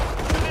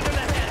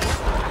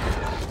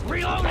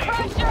 Reloading.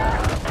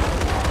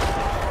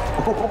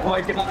 Oh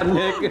my god,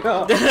 Nick.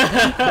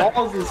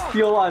 Balls of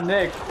steel on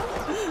Nick.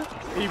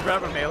 He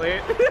grabbed a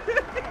melee.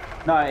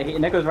 No,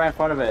 Nick was right in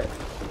front of it.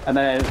 And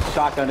then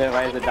shotgunned it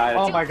right as it died.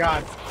 Oh my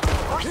god.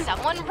 Or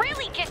someone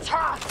really gets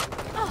hurt.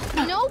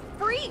 Oh, no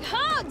free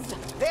hugs.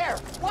 There.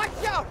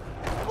 Watch out.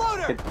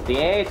 Floater. The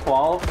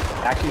AA-12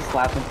 actually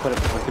slaps and put an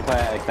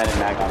extended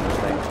mag on this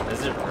thing.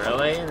 Is it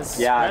really? This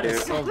Yeah, spread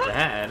is dude. so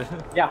bad.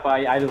 Yeah,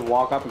 but I just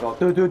walk up and go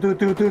do.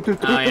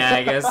 Oh yeah,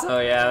 I guess so.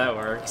 Yeah, that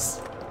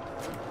works.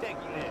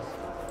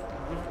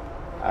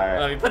 Alright.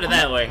 Well, if you put it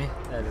that way,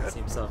 that doesn't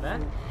seem so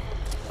bad.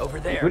 Over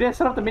there. Who didn't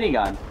set up the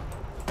minigun?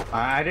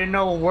 I didn't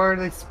know where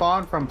they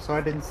spawned from, so I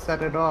didn't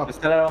set it up.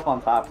 Just set it up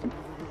on top.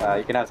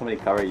 You can have somebody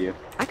cover you.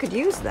 I could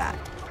use that.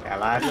 Yeah,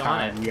 last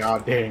time y'all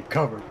didn't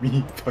cover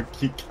me.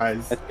 Fuck you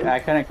guys. I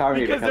couldn't cover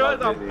you Because there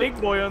was a big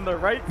boy on the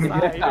right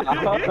side.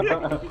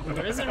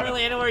 There isn't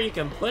really anywhere you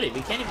can put it. We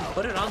can't even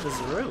put it on this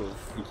roof.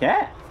 You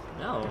can't?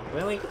 No,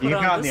 we only put You it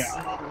put on on this,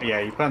 the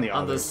you put on the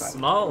on other the side.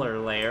 smaller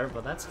layer,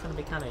 but that's gonna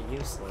be kind of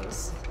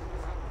useless.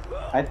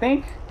 I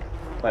think.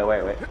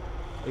 Wait.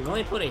 We've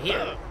only put it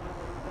here,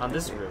 on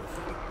this roof.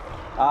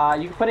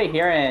 You can put it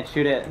here and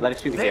shoot it. Let it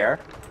shoot here,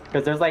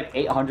 because there's like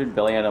 800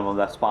 billion of them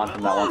that spawn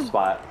from that one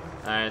spot.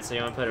 All right, so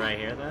you want to put it right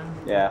here then?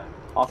 Yeah.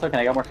 Also, can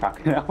I get more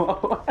shotgun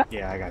ammo?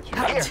 Yeah, I got you.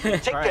 Here,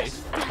 take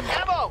this.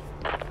 Ammo.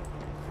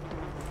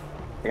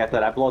 Like I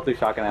said, I blow through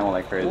shotgun ammo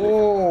like crazy.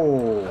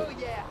 Oh, Oh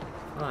yeah.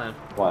 Hold on.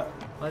 What?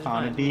 Where's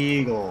on a mine?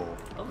 deagle.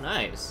 Oh,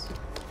 nice.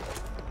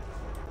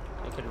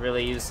 I could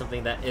really use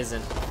something that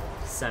isn't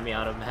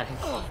semi-automatic.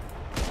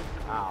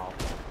 Ow.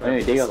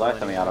 Maybe Deagle's are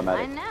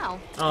semi-automatic. I know.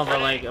 Oh,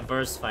 but like a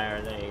burst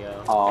fire, there you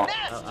go. Oh.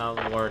 I'll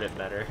word it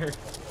better.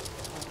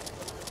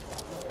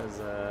 Because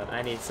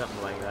I need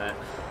something like that.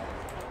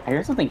 I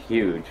hear something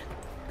huge.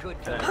 Good.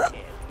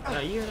 No,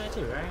 you hear that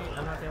too, right?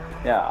 I'm not the only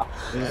one? Yeah.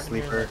 There's a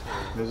sleeper.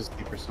 There's a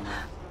sleeper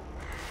somewhere.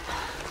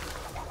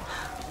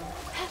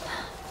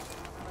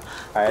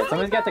 Alright,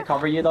 someone's got to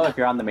cover you though if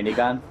you're on the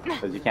minigun,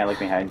 because you can't look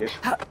behind you.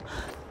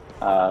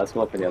 Let's go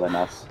look for the other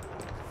nests.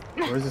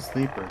 Where's the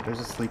sleeper? There's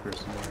a sleeper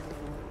somewhere.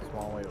 There's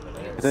one way over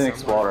there. It's an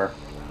exploder.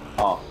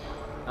 Oh.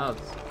 Oh,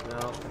 no.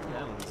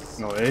 That one's...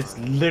 No, it's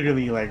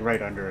literally like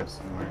right under us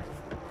somewhere.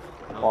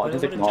 Oh,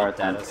 just ignore it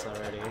then.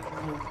 Already.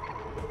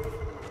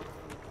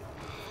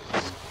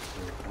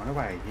 I wonder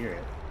why I hear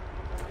it.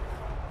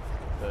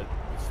 The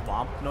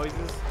swamp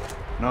noises?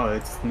 No,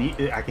 it's neat.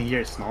 I can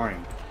hear it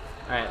snoring.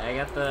 Alright, I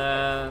got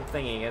the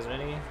thingy. You guys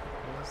ready?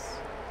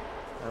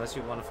 Unless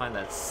you want to find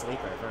that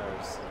sleeper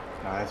first.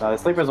 No, the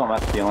sleepers won't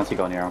mess with you unless you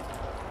go near them.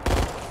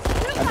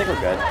 I think we're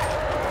good.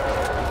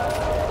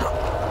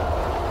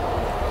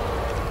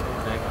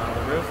 Back on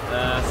the roof.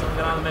 Someone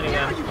get on the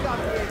minigun.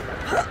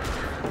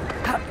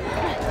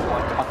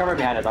 I'll cover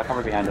behind it. I'll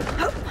cover behind it.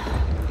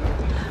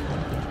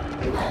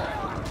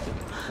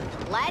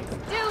 Let's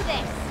do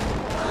this.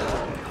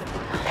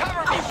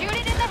 Cover me. Shoot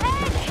it in the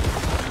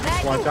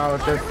head. Watch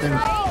out, Justin.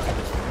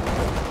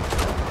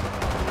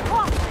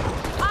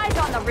 Eyes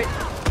on the ridge.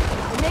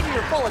 Maybe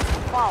your bullets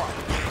can follow.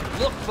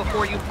 Look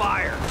before you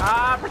fire.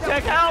 Ah,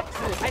 protect, help!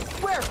 I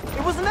swear,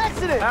 it was an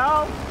accident.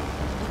 Help!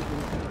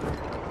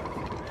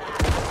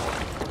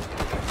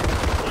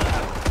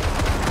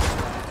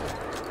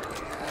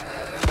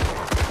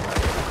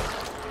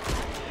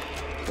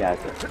 Yeah,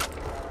 it's it.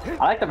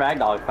 I like the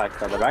ragdoll effects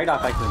though. The ragdoll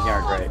effects in here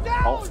are great.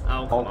 Oh,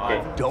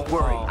 okay. Don't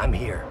worry, I'm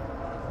here.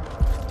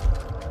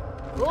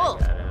 Cool.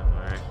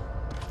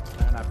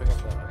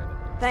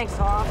 Thanks,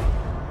 Hawk.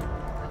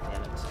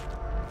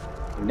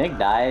 When Nick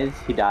dies,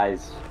 he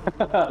dies.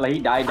 Like he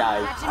dies.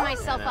 Patching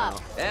myself up.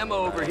 Ammo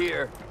over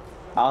here.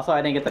 Also,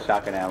 I didn't get the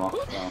shotgun ammo.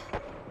 So.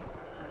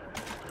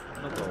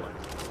 I'm gonna go and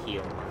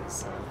heal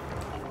myself.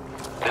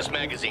 This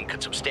magazine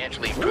could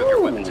substantially improve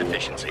your weapon's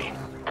efficiency.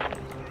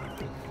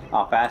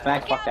 Oh, fast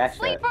max, fuck that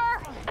shit.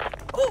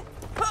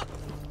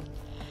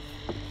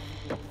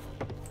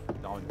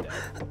 No, I'm dead.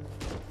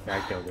 Yeah, I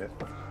killed it.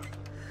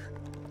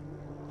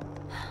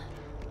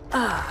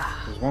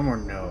 There's one more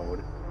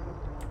node.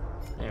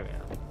 There we go.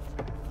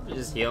 Let me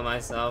just heal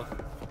myself.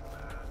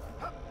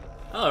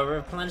 Oh, it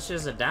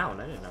replenishes a down.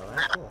 I didn't know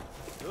that. Cool.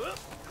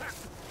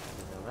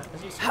 That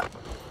was useful.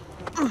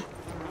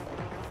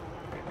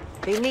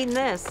 Be needing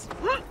this.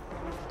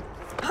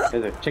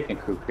 There's a chicken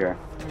coop here.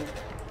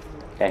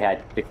 I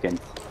had chickens.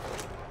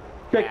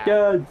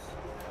 Chickens!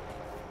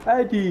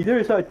 Eddie,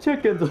 there's our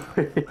chickens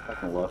over here.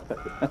 Fucking love it.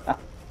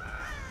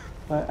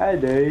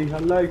 Eddie, I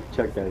like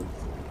chickens.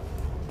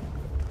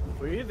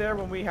 Were you there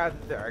when we had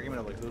the argument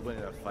of like who would win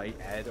in a fight,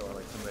 Ed or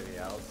like somebody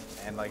else?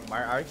 And like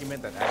my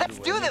argument that Ed Let's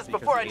do this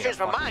before I change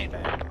my mind.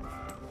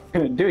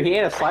 Dude, he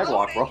ate a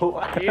sidewalk,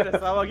 bro. He ate a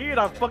sidewalk. He ate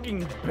a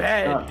fucking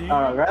bed, dude.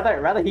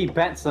 Rather he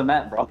bent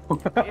cement, bro.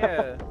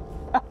 Yeah.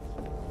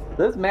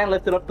 This man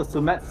lifted up the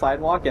cement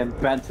sidewalk and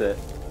bent it.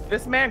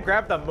 This man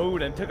grabbed the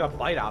moon and took a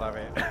bite out of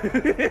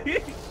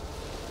it.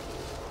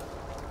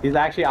 He's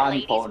actually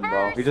omnipotent,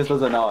 bro. He just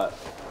doesn't know it.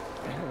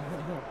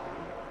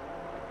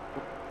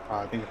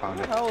 I think I found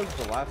it. What the hell is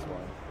the last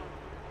one?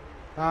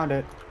 Found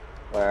it.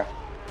 Where?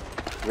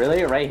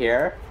 Really? Right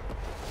here?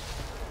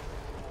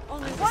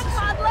 Only one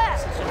pod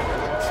left.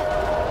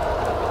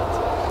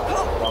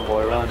 Run,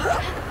 boy, run.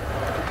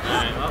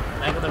 Alright, well,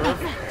 back on the roof.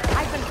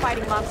 I've been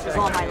fighting monsters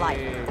all my life.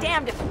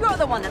 Damned if you're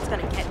the one that's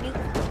gonna get me. In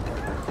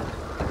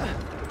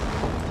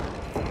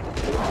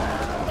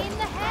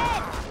the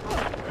head.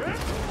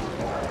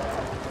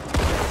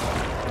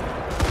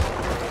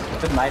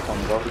 Just knife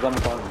him, bro. He's on the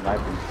phone and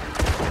knife him.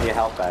 Be a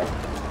health bag.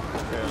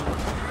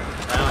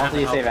 Also,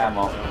 you save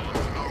ammo.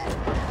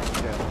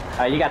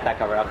 You got that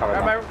covered. I'll cover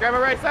it. Grab my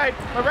right side.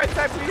 My right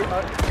side, please.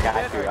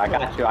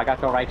 I got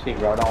your right cheek,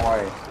 bro. Don't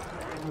worry.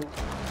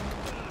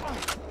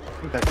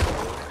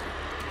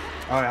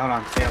 Alright, hold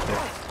on. Stay up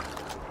there.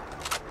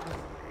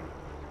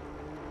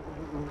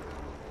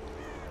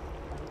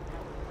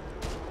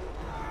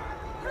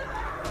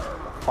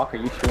 Fuck are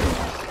you shooting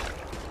at?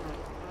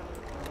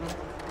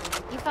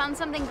 You found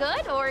something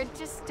good, or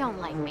just don't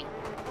like me?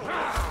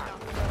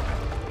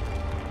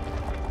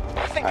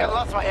 I think I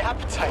lost my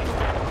appetite.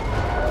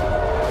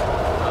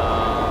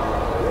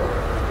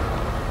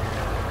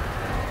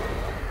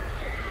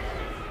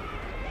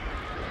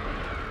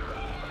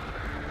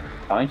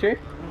 Telling tree?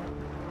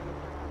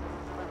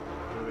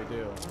 What do we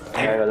do?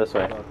 Yeah, go this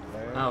way.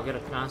 Oh, get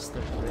across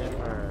the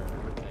river.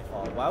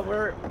 Okay. While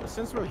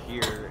since we're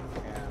here,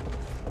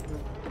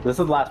 This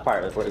is the last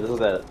part. This is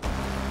it.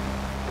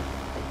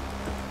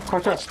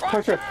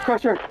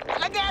 Crusher!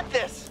 I got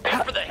this.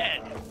 Aim for the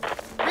head.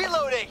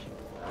 Reloading.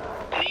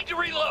 Need to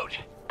reload.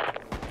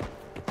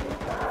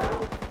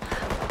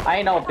 I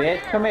ain't no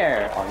bitch. Come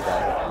here. Oh, he's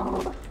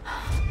dead.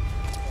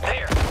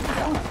 There.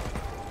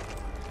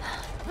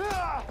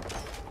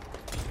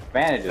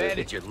 Bandages.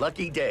 Bandage your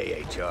lucky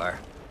day, HR.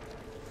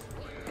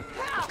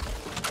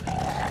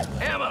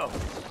 Ammo.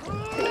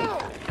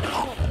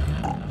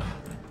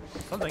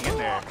 Something in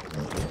there.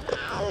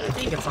 I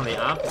think it's on the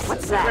opposite.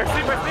 What's that?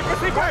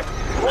 Sleeper!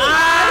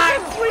 Ah!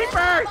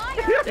 Sleeper!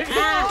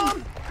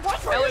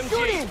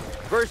 LMG.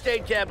 First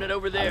aid cabinet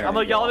over there. I'm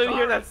like, y'all didn't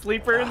hear that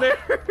sleeper in there?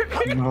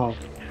 No.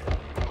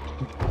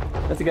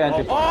 That's a good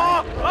entry.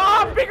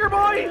 Oh, bigger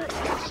boy!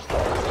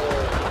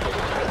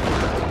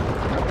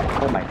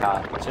 Oh my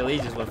god. Chili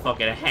just went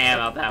fucking ham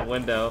out that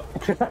window.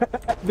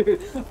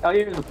 Dude, I'll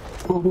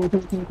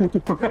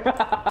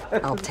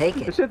take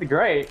it. This shit's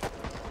great.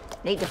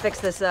 Need to fix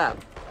this up.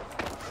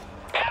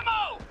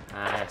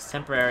 It's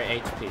temporary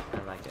HP.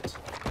 I like it.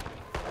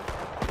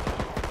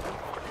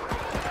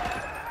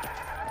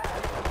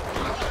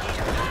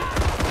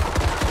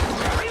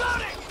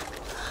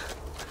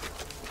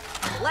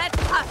 Let's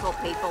hustle,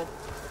 people.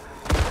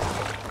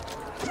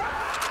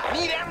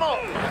 Need ammo.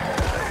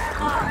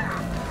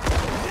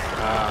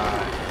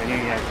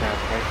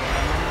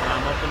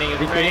 I'm opening a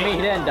Are you kidding me?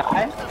 He didn't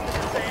die?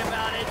 Say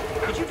about it.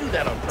 Did you do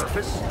that on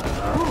purpose?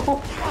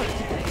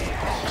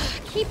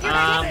 Keep your I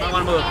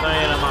want to move.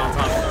 I'm on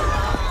top.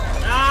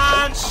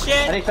 Ah,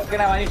 shit! I need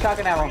shotgun ammo. I need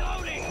shotgun ammo. I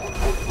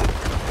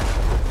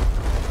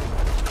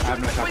have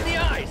no Between the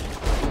eyes.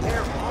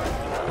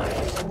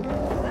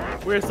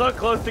 We're so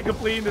close to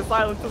completing the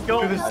silence. Let's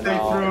go. To the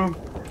safe room.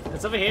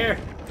 It's over here.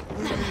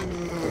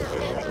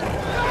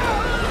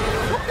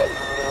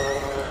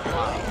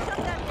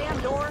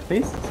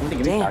 Please? Somebody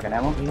give me shotgun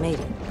ammo. You made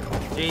it.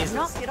 Jesus.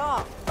 Knock it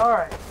off.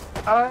 Alright.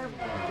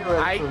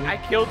 I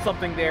killed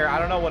something there. I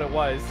don't know what it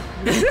was.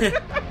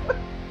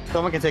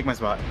 Someone can take my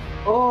spot.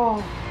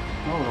 Oh.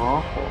 Oh,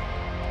 awful.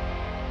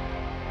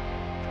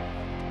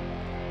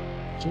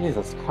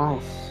 Jesus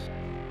Christ.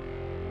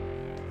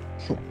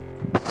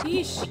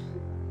 Sheesh.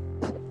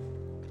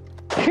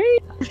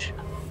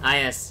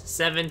 Yes,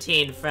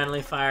 17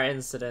 friendly fire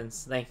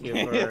incidents. Thank you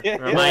for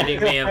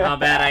reminding me of how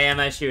bad I am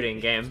at shooting,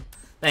 game.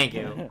 Thank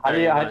you. How do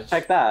you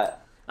check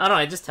that? Oh no,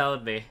 it just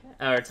tells me,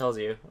 or tells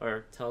you,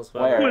 or tells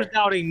Where? Who's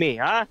doubting me,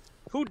 huh?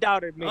 Who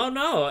doubted me? Oh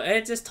no,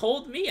 it just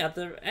told me at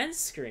the end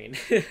screen.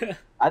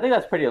 I think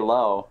that's pretty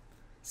low.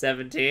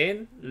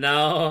 17?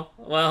 No.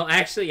 Well,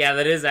 actually, yeah,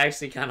 that is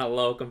actually kind of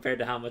low compared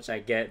to how much I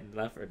get in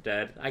Left 4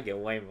 Dead. I get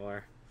way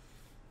more.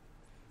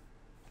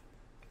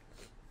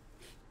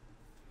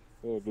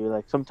 Yeah, dude,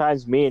 like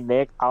sometimes me and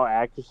Nick, our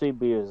accuracy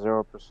be at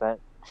 0%.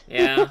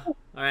 Yeah,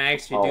 I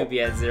actually do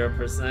be at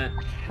 0%.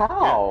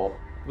 How?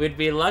 We'd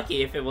be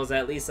lucky if it was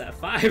at least at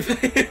 5.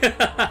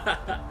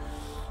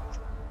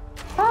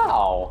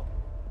 How?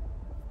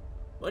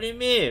 What do you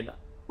mean?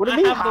 What do you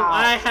mean,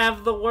 I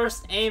have the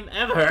worst aim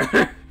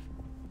ever.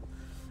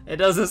 It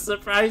doesn't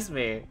surprise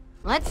me.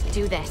 Let's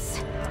do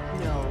this.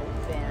 No,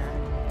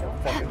 Ben. Don't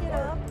fuck it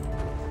up.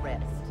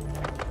 Rest.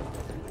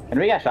 Can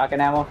we get shotgun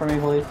ammo for me,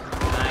 please?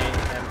 I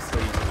am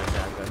still using my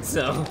shotgun,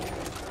 so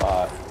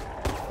yeah.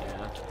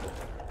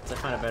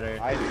 Let's find a better.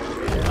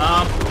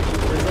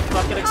 There's a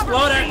fucking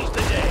exploder.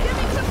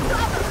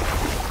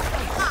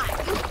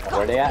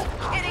 Where they at?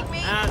 Kidding me?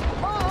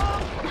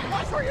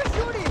 Watch where you're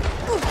shooting!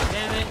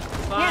 Damn it!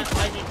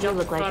 Why'd you jump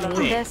look in like front you of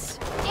need me? this.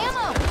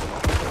 Ammo!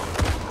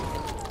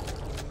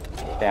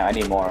 Damn, I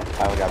need more. I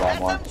only got a lot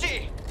more.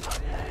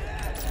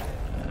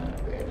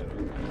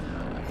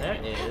 There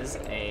is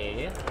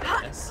a.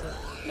 That's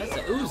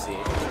a Uzi.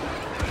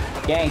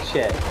 Gang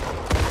shit.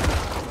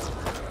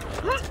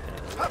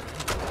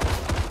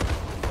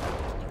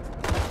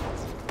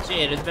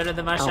 Shit, it's better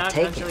than my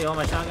shotgun. Actually, all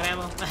my shotgun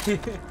ammo.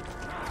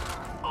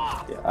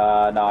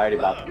 No, I already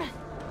bought it.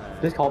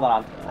 Just hold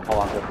on. Hold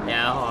on to it for me.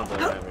 Yeah, I'll hold on to it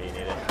whenever you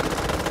need it.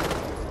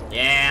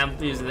 Yeah,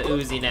 I'm using the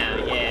Uzi now.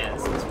 Yeah,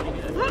 this is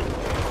pretty good.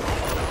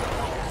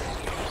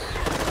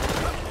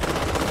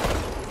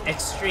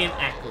 Extreme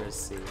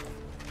accuracy.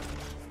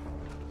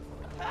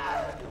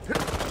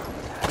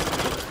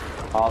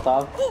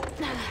 Molotov?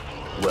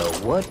 Well,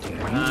 what do you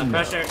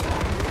pressure.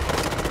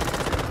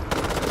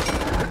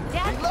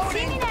 Dad,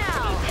 see me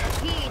now!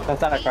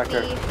 That's not a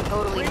crusher.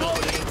 Totally me.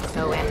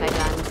 So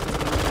anti-guns.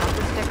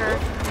 Bumper sticker.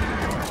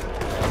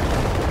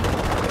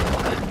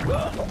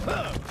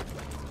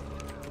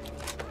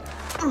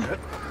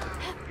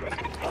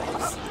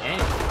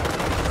 Dang.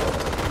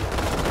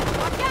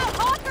 Watch out,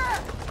 Hawker!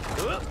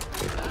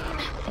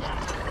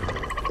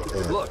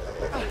 Look.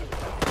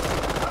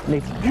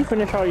 Nick, did you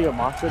finish all your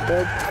monster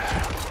builds?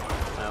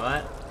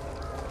 What?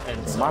 And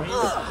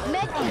Monster?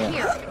 Med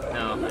here.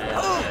 No, I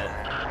haven't yet.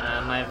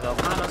 My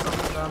Volcano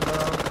something's on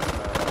though.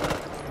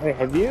 Wait,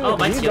 have you? Oh,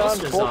 my have you done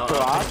Tealster's full on.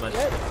 cross What?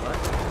 yet?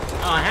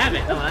 Oh, I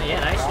haven't. No, not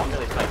yet. I should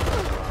really fight.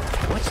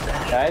 What's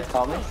that? Guys,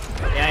 call me.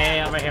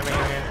 Yeah, I'm right here,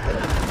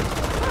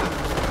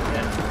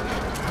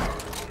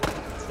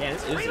 Yeah,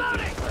 this Uzi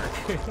didn't work.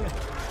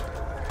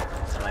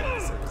 I like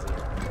this Uzi.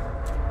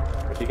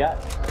 What you got?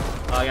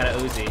 Oh, I got an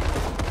Uzi.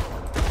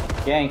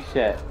 Gang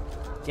shit.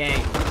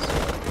 Gang.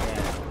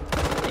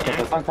 If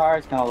it's on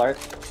cars, can alert.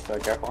 So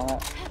careful on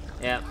that.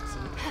 Yeah.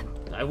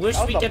 I wish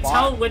we could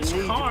tell which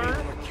car.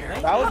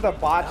 That was the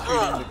bot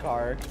shooting the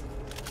car.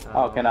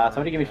 Oh, can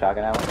somebody give me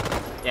shotgun ammo?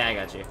 Yeah, I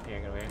got you. Here,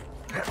 go here.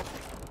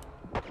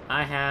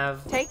 I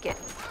have. Take it.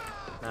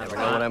 Never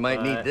know when I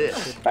might need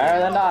this. Better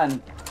than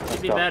none.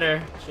 Should be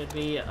better. Should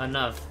be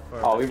enough.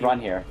 For Oh, we run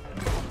here.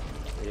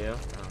 We do? Oh.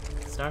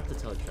 Start the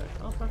tow truck.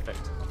 Oh,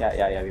 perfect.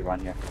 Yeah, we run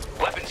here.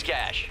 Weapons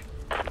cache.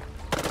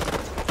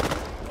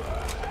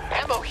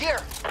 Ammo here.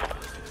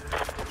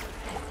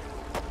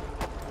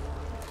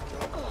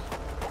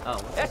 Oh.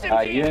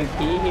 UMP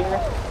here?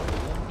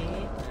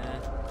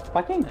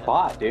 Fucking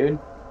bot, dude.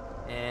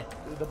 Eh.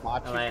 The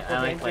bot I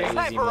like my Uzi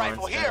Sniper more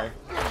rifle here.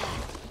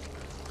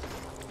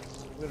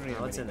 We don't need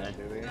what's in there?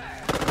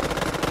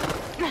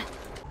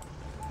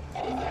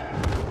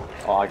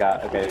 Oh, I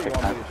got okay. Take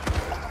time.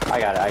 I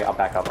got it. I'll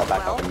back up. I'll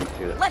back up and you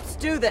shoot it. Let's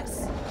do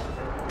this.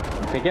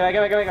 Okay, get back.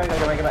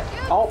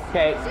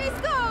 Okay.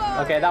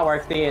 Okay, that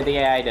works. The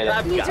AI did it.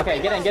 Okay,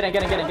 get in.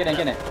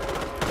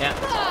 Yeah.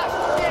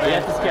 We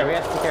have to secure it.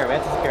 Let's secure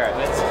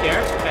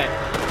it? Okay.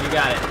 You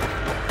got it.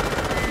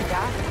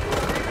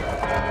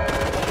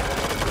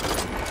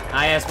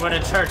 Ah, yes, we're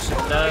in church.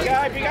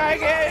 Big guy.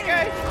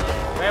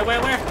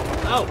 Where?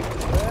 Oh.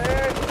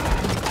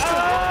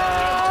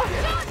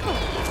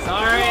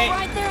 Sorry.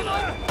 Right there,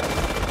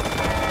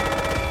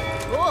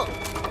 cool.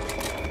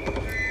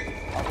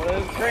 That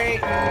was great.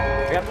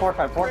 We got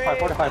fortify.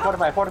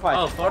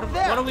 Oh, what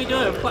are we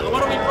doing? What are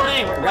we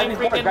playing? We're playing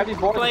freaking. Grab these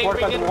boards and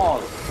fortify the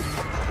walls.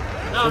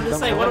 No, I'm just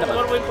saying. What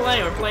are we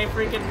playing? We're playing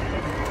freaking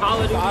Call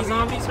of Duty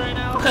Zombies right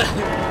now.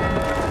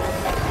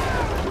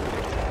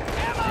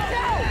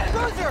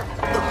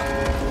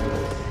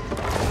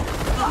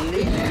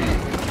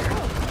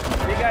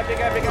 Big guy.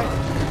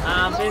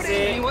 I'm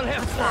busy. I'm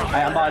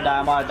about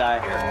to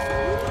die.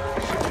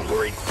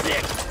 Worried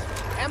sick.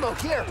 Ammo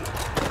here.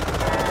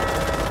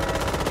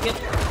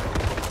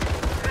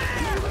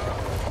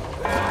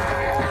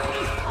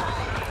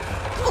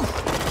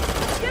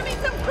 Give me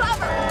some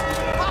cover.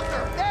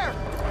 Walker, there.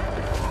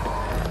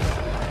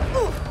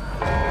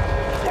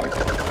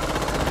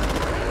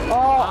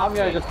 Oh, I'm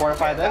gonna just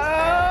fortify this.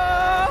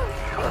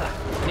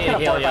 Need to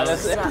heal you.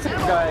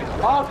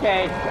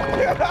 Okay.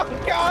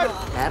 Oh God.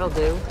 That'll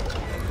do.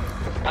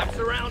 I'm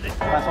surrounded.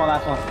 Last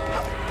one.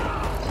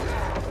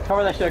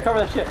 Cover that shit.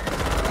 That's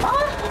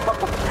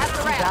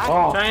a wrap.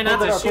 Oh, Trying not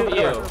to shoot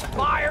you.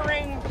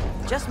 Firing.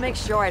 Just make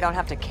sure I don't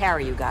have to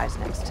carry you guys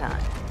next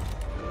time.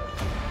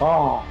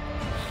 Oh.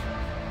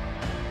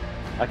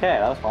 Okay,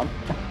 that was fun.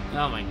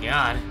 Oh my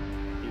god.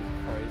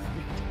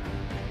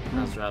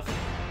 That was rough.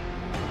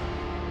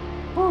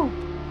 Woo.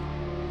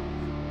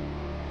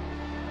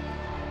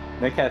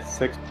 Nick has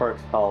 6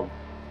 perks held.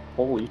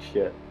 Holy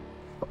shit.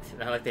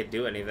 Not like they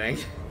do anything.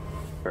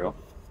 True.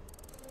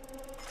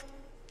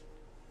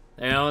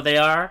 You know what they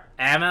are?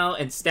 Ammo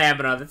and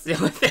stamina. That's the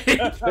only thing.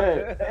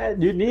 Hey,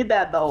 you need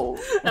that though.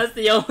 That's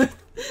the only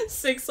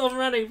 6 I'm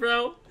running,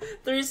 bro.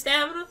 3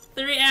 stamina,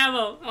 3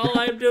 ammo. All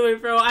I'm doing,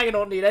 bro. I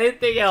don't need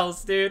anything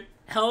else, dude.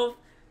 Health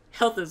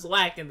is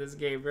whack in this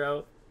game,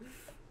 bro.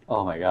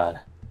 Oh my god.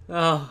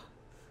 Oh,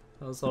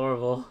 that was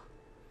horrible.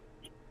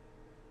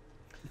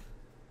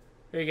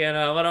 Freaking,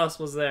 what else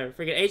was there?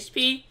 Freaking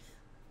HP?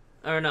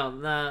 Or no,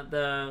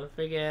 the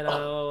freaking, what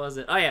was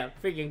it? Oh yeah,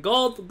 freaking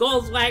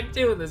gold's whack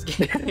too in this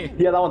game.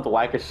 Yeah, that one's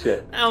whack as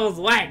shit. That was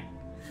whack.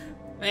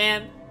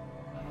 Man.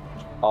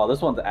 Oh,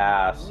 this one's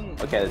ass.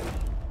 Okay.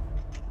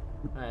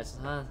 Alright, so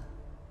how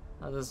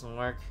does this one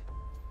work?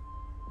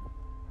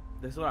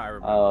 This one I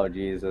remember. Oh,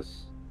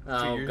 Jesus.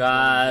 Oh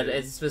god,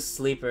 it's just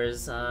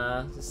sleepers.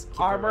 Just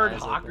keep Armored your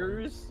eyes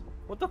hawkers?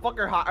 What the fuck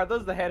are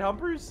those the head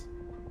humpers?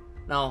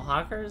 No,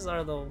 hawkers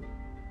are the...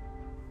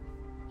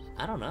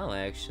 I don't know,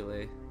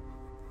 actually.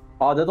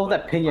 Oh, they're the ones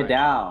that pin you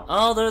down.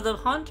 Oh, they're the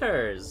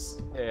hunters.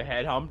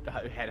 Head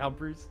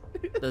humpers?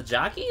 The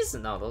jockeys?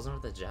 No, those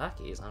aren't the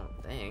jockeys, I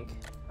don't think.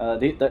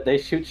 They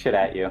shoot shit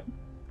at you.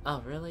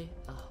 Oh, really?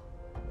 Oh.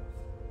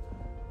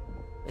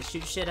 They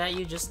shoot shit at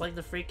you just like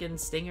the freaking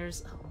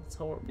stingers? Oh, that's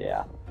horrible.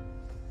 Yeah.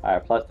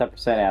 Alright, plus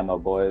 10% ammo,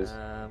 boys.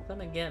 I'm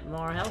gonna get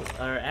more health,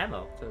 or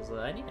ammo, because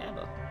I need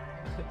ammo.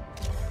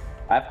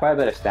 I have quite a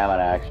bit of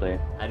stamina, actually.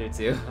 I do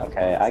too.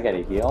 Okay, I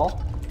gotta heal.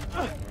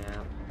 Yeah.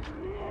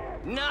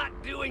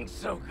 Not doing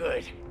so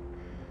good.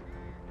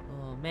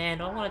 Oh man,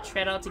 do I want to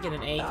trade out to get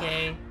an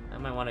AK? I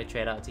might want to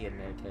trade out to get an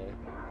AK.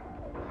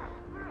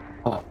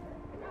 Oh.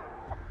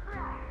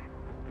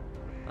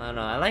 I don't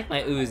know, I like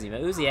my Uzi. My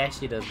Uzi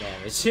actually does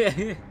damage.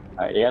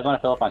 Alright, you guys want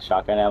to fill up on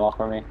shotgun ammo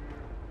for me?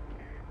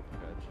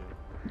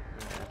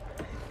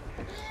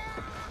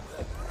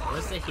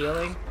 What's the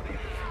healing?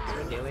 Is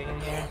there healing in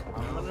here?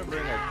 I'm gonna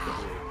bring a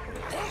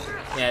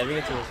Yeah, bring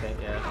a tool kit,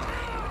 yeah.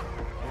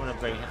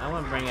 I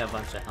wanna bring a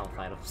bunch of health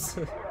items.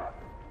 There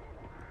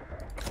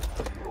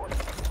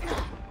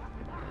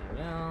we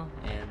go,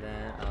 and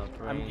then I'll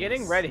bring... I'm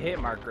getting red hit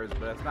markers,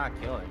 but it's not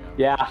killing them.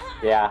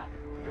 Yeah.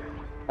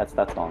 That's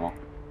normal.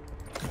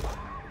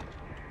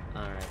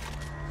 Alright.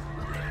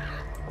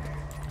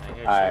 Alright,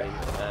 Here, Alright.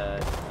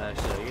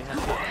 Sure, you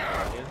have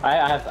to. I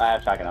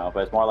have shotgun ammo,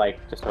 but it's more like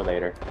just for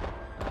later.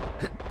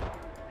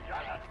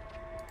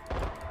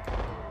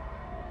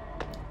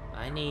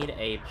 I need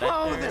a better.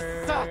 Oh,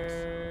 this sucks.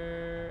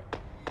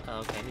 Oh,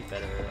 okay, I need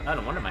better. I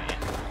don't wonder my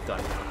gun.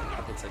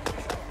 It's like.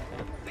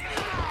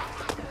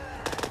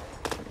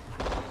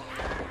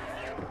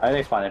 I think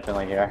they spawn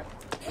infinitely here.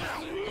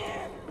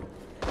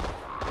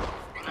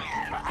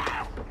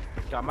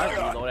 God, my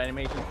reload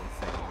animation is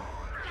insane.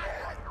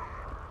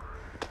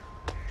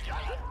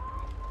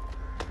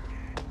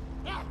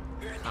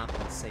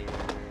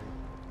 Compensator.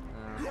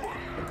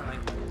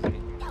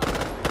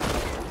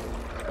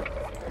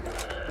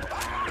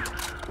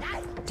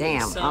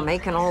 Damn, I'm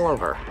aching all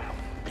over.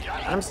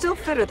 I'm still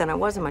fitter than I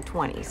was in my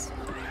 20s.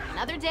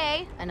 Another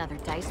day, another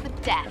dice with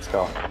death. Let's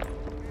go.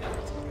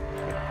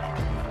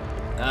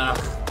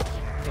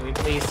 Can we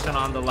please turn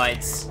on the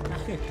lights?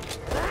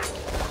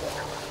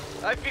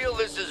 I feel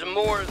this is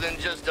more than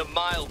just a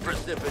mild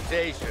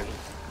precipitation.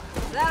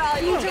 Is that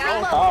all you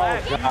got? Oh,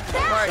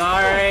 God.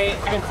 Sorry.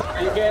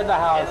 You get in the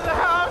house. In the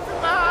house, in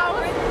the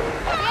house!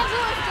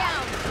 Angela's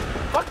down.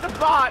 Fuck the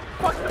bot!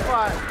 Fuck the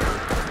bot!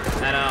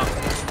 I know.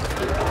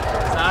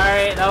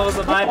 Sorry, that was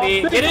a my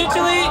beat. Get in,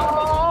 Julie!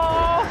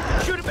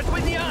 Oh! Shoot it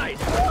between the eyes!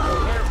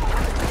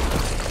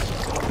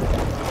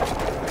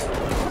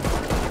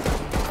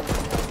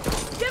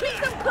 Give me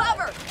some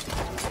cover!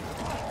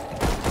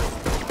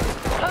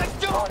 I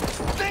don't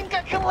think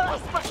I can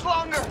last much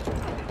longer!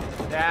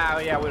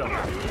 Yeah, we don't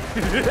know.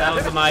 That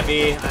was a my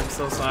beat. I'm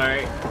so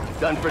sorry.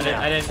 Done for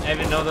now. I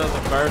didn't know those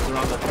were birds were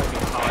on the fucking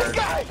car.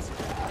 Guys!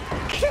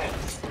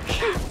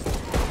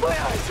 My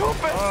eyes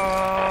open!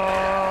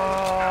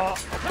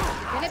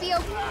 Gonna be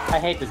okay. I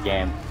hate this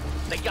game.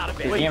 They gotta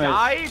be. This Wait, game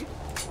died?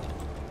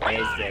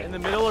 Amazing. In the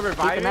middle of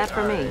reviving? Keeping that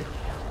for me.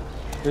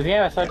 This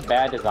game has such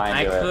bad design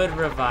I to it. could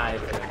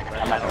revive him. But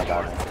I'm not gonna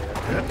revive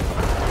him.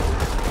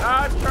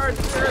 Ah, charge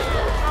here!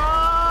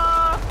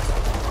 Ah!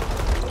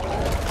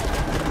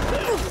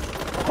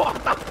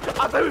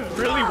 I thought it was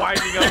really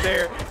winding up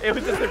there. It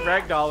was just a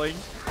ragdolling.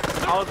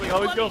 I was like,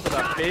 always go for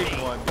the big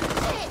one.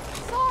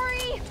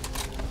 Sorry.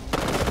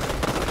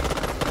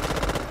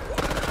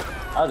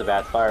 That was a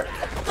bad start.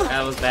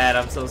 That was bad.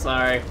 I'm so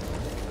sorry.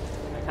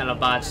 I kind of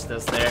botched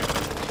this there.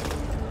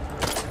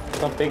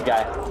 Some big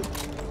guy.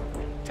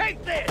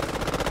 Take this!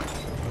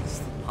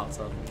 Just pops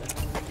up.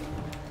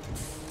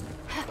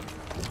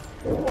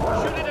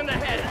 Shoot it in the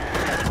head!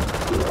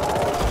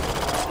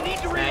 Need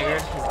to Snagger,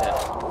 reload! he's dead.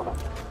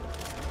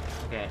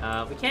 Okay,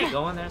 we can't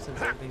go in there since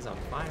everything's on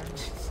fire.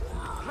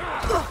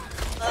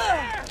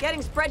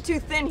 Getting spread too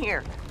thin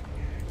here.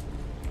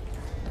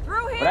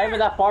 Through here! We're not even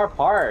that far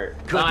apart.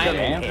 No,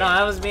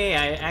 that was me.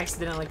 I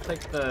accidentally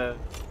clicked the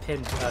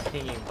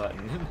pinging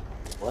button.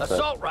 What's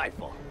Assault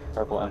rifle!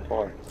 Purple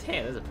M4.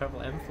 Damn, there's a purple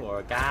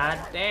M4. God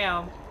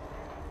damn.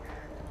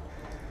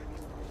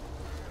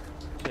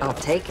 I'll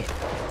take it.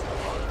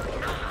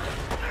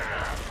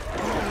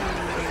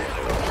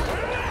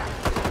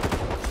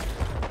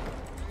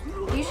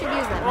 You should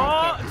use that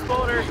Oh, med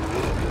exploder!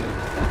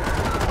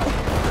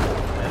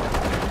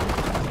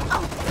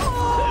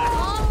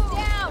 Calm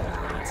down.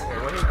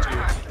 Where did you?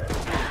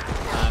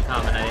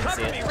 Comment, I didn't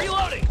see it.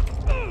 Reloading!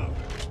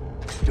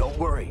 Don't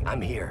worry,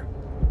 I'm here.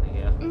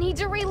 Yeah. Need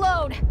to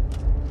reload.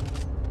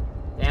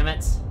 Damn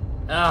it.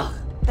 Ugh.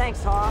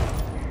 Thanks, Haw.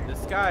 This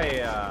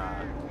guy,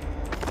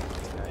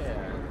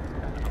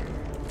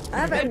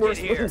 I've had worse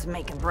spoons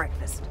making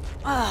breakfast.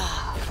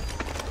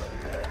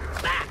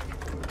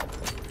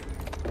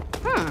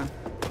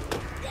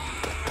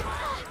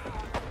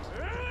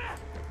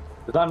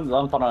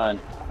 I'm fun on.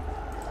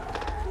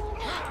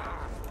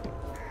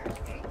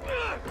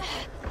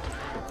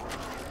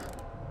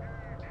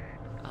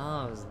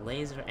 Oh, it was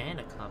laser and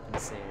a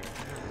compensator.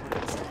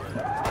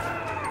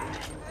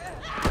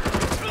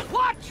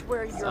 Watch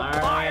where you're Sorry.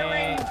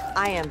 firing.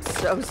 I am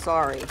so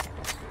sorry.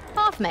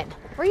 Hoffman,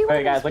 were you Hey,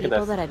 one guys, of those look at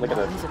people this. that had Look at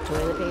mountains of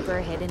toilet paper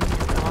hidden in his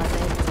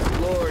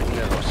closet? Lord,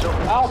 no. So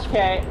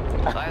Okay.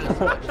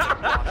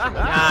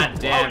 God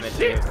damn it,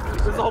 shit! dude.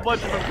 There's a whole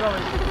bunch of them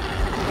coming.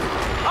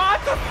 Oh,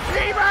 it's a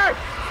screamer!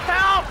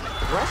 Help!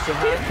 Bless you,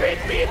 He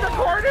pinned me in the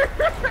corner!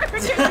 I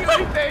can't do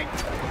anything!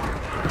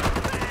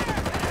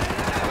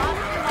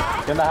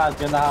 Get in the house,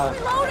 get in the house.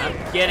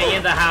 I'm getting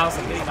in the house.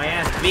 I'm getting my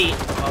ass beat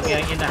while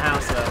getting in the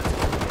house, though.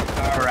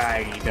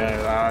 Alrighty, then.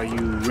 Are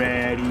you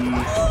ready?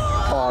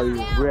 Are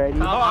you ready?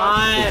 Come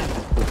on!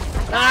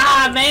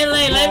 Ah,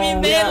 melee! Let me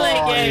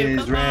melee game!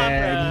 Is Come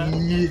on,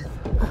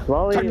 bro.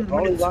 Wally,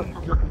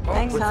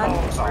 Thanks,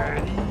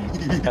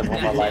 hon. Got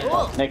one more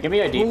life. Nick, give me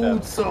your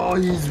defense. Saw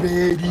is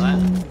ready.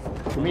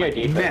 Give me your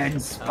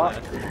defense.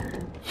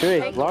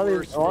 Dude,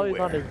 Wally's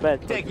on his bed.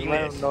 So Taking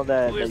let him know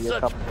that We're you're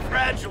such coming.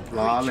 fragile creatures.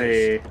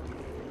 Lolly.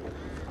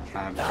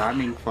 I'm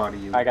coming for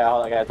you. Alright,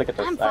 guys, look at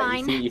this. I'm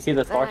fine. You see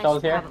the store But I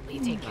shelves should here? probably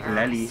take care of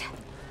Lolly. this.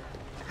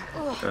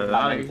 I'm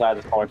Lolly. inside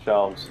the store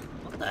shelves.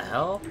 What the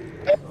hell?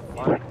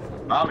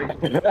 Lolly.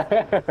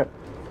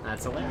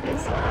 That's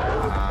hilarious.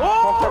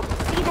 Oh!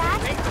 See that?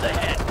 Thanks to the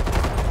head.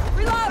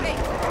 Reloading!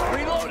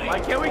 Reloading. Why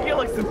can't we get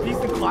like some peace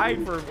and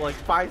quiet for like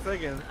 5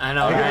 seconds. I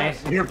know, right?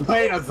 You're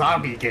playing a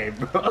zombie game,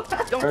 bro.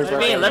 What do you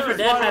mean? Left 4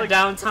 Dead had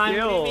downtime.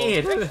 What do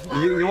you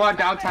mean? You want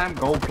downtime?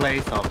 Go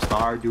play some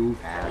Stardew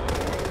Valley.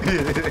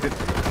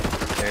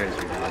 There's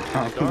your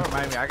downtime. Don't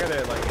remind me. I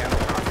gotta like.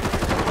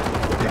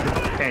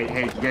 Hey,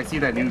 did you guys see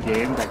that new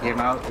game that came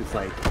out? It's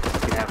like you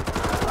can have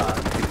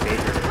you can bait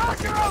your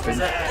fucking weapons.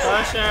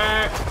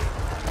 Crusher!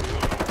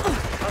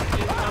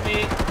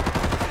 Mommy.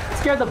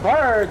 Scared the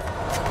bird.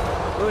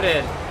 Who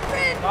did?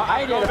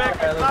 I did. Go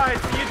back inside.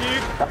 See you,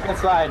 dude. Back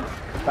inside.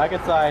 Back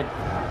inside.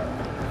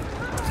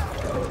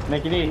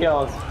 Nick, you need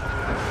heals.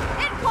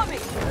 Incoming!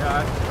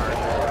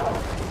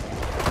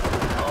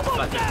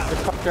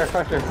 Yeah,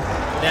 Crusher.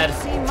 I've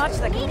seen much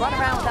that can run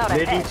around without a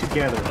Living head.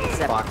 together.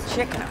 Except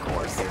chicken, of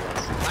course.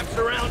 I'm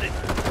surrounded.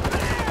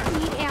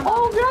 Need ammo.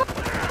 Oh god!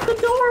 The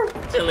door!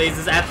 Chili's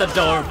is at the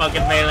door,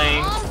 fucking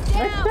meleeing.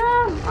 Calm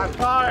down. I'm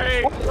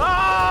sorry.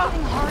 Ah!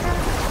 Harder,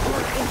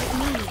 or is it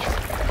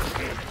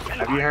me?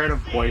 Have you heard of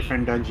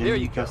Boyfriend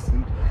Dungeon,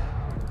 Justin?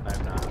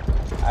 I'm not.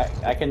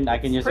 I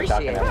can use a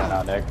shotgun ammo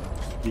now, Nick.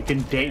 You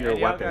can date your Y'all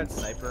got weapons.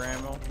 sniper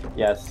ammo?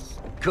 Yes.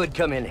 Could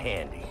come in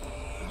handy.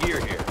 Gear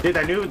here. Dude,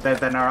 I knew that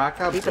the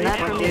Naraka Keeping that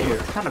from game you.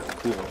 was kind of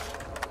cool.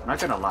 I'm not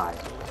gonna lie.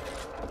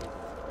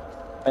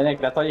 I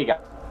think that's all you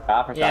got for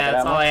Yeah, shotgun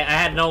that's all ammo. I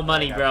had no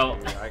money, bro.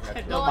 I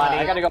had no money.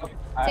 I gotta go.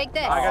 Take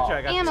this. I got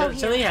you. Ammo here.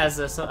 Chili has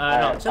this. No,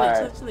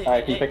 Chili.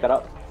 Alright, can you pick that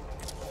up?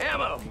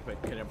 Ammo.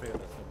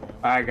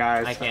 Alright,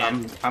 guys. I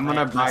can't. I'm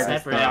gonna buy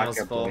this Sniper ammo's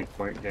Naraka full. Blade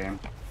Point game.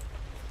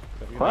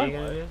 What are you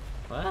gonna do?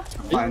 What?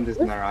 I'm buying this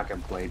Naraka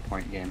Blade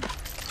Point game.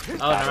 Oh,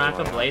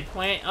 Naraka Blade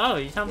Point? Oh,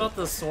 you talking about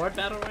the sword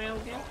battle royale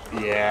game?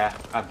 Yeah,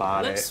 I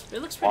bought It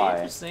looks pretty Why?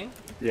 interesting.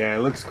 Yeah, it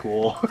looks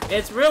cool.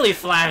 It's really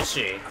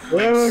flashy. It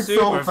looks so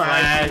super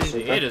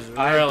flashy. It is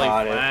I really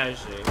bought it.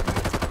 flashy.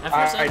 At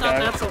first, I thought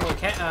did. that's what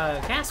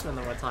Castman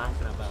were talking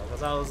about.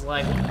 Because I was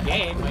like,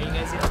 game, what are you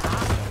guys even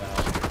talking about?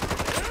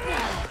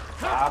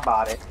 I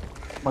bought it.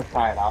 I'm gonna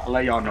try it out. I'll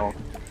let y'all know.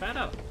 Try it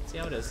out. See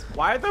how it is.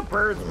 Why are the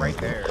birds right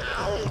there?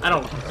 I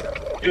don't.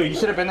 Dude, you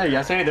should have been there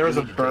yesterday. There was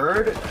a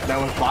bird that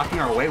was blocking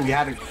our way. We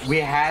had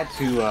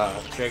to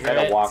Trigger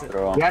Gotta it. walk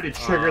through 'em. we had to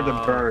trigger the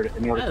bird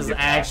in order That's to get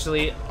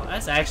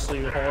that's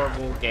actually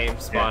horrible game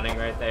spawning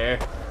right there.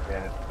 past.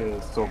 Yeah, it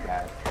was so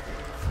bad.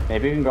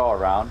 Maybe we can go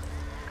around.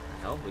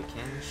 Oh, we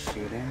can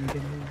shoot him.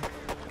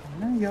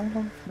 How you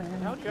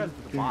guys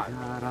to the bot?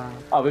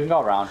 Oh, we can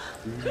go around. Oh,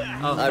 I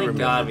thank remember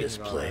God we this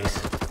can go place.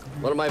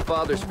 One of my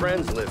father's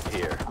friends lived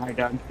here. Alright,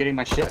 I'm getting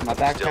my shit in my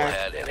Still backpack.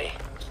 had any.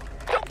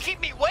 Don't keep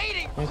me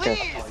waiting, Okay.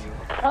 please.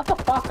 Shut the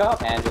fuck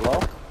up, Angelo.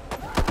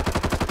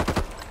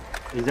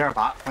 Is there a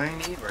bot playing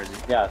me, or is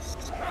it? Yes.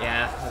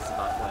 Yeah, that's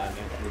about playing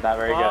me. He's not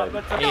very good.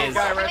 That's a He big is-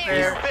 guy right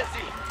there.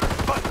 Busy.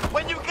 But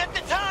when you get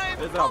the time,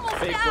 There's a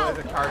big boy,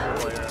 the Charger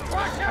player.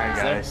 Alright,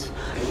 guys.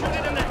 shoot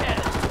it in the head.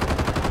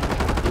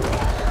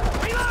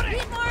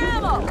 Need more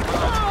ammo.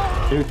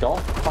 Dude,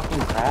 don't fucking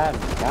grab me.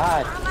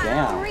 God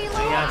damn. Reload. I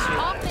got you.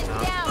 Up and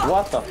down.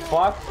 What the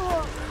fuck?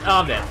 Oh,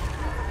 I'm dead.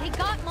 He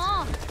got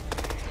Mom.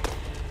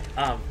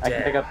 I'm I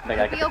can pick dead. up. I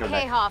can Be pick up.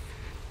 okay, Hoff.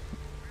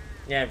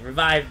 Yeah,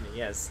 revive me.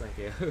 Yes, thank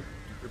you.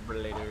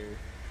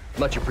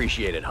 Much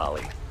appreciated,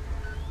 Holly.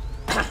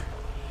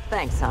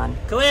 Thanks, hon.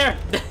 Clear!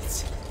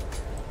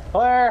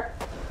 Claire!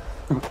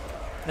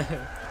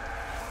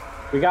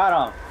 We got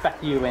him.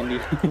 Fuck you, Wendy.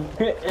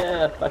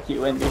 Yeah, fuck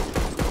you, Wendy.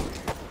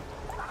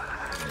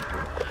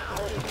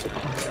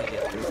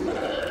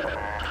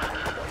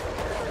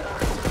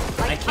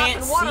 I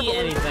can't see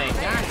anything.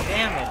 God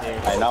damn it,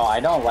 dude. I know. I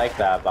don't like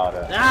that about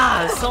it.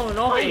 Ah, it's so Wait,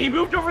 he annoying.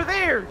 moved over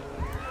there.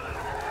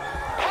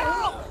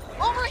 Help!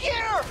 Over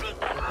here!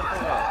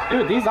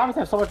 Dude, these zombies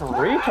have so much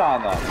reach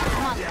on them. It's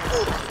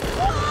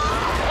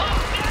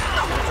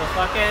a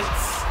fucking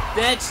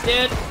snitch,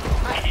 dude.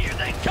 Here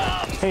they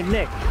come! Hey,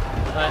 Nick.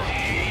 What?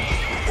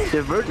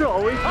 Did Virgil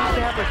always used to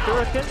have a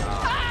shuriken?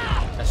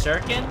 A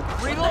shuriken?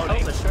 What the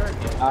hell's a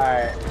shuriken?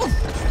 Alright.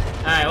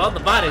 Alright, well, the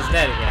bot is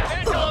dead again.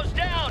 Angelo's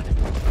down!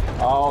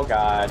 Oh,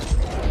 God.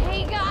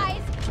 Hey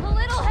guys, a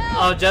little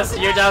help. Oh,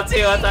 Justin, you're down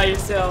too. I thought you were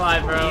still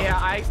alive, bro. Yeah,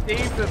 I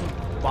saved the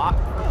bot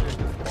from this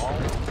wall.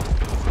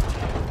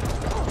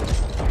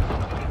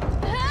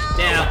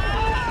 Damn.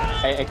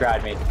 It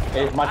grabbed me.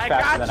 It's much I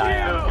faster got than I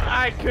am. you!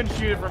 I couldn't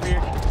shoot it from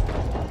here.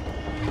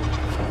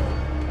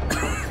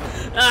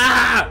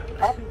 Ah!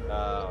 Oh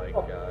my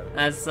god.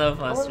 That's so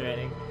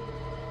frustrating.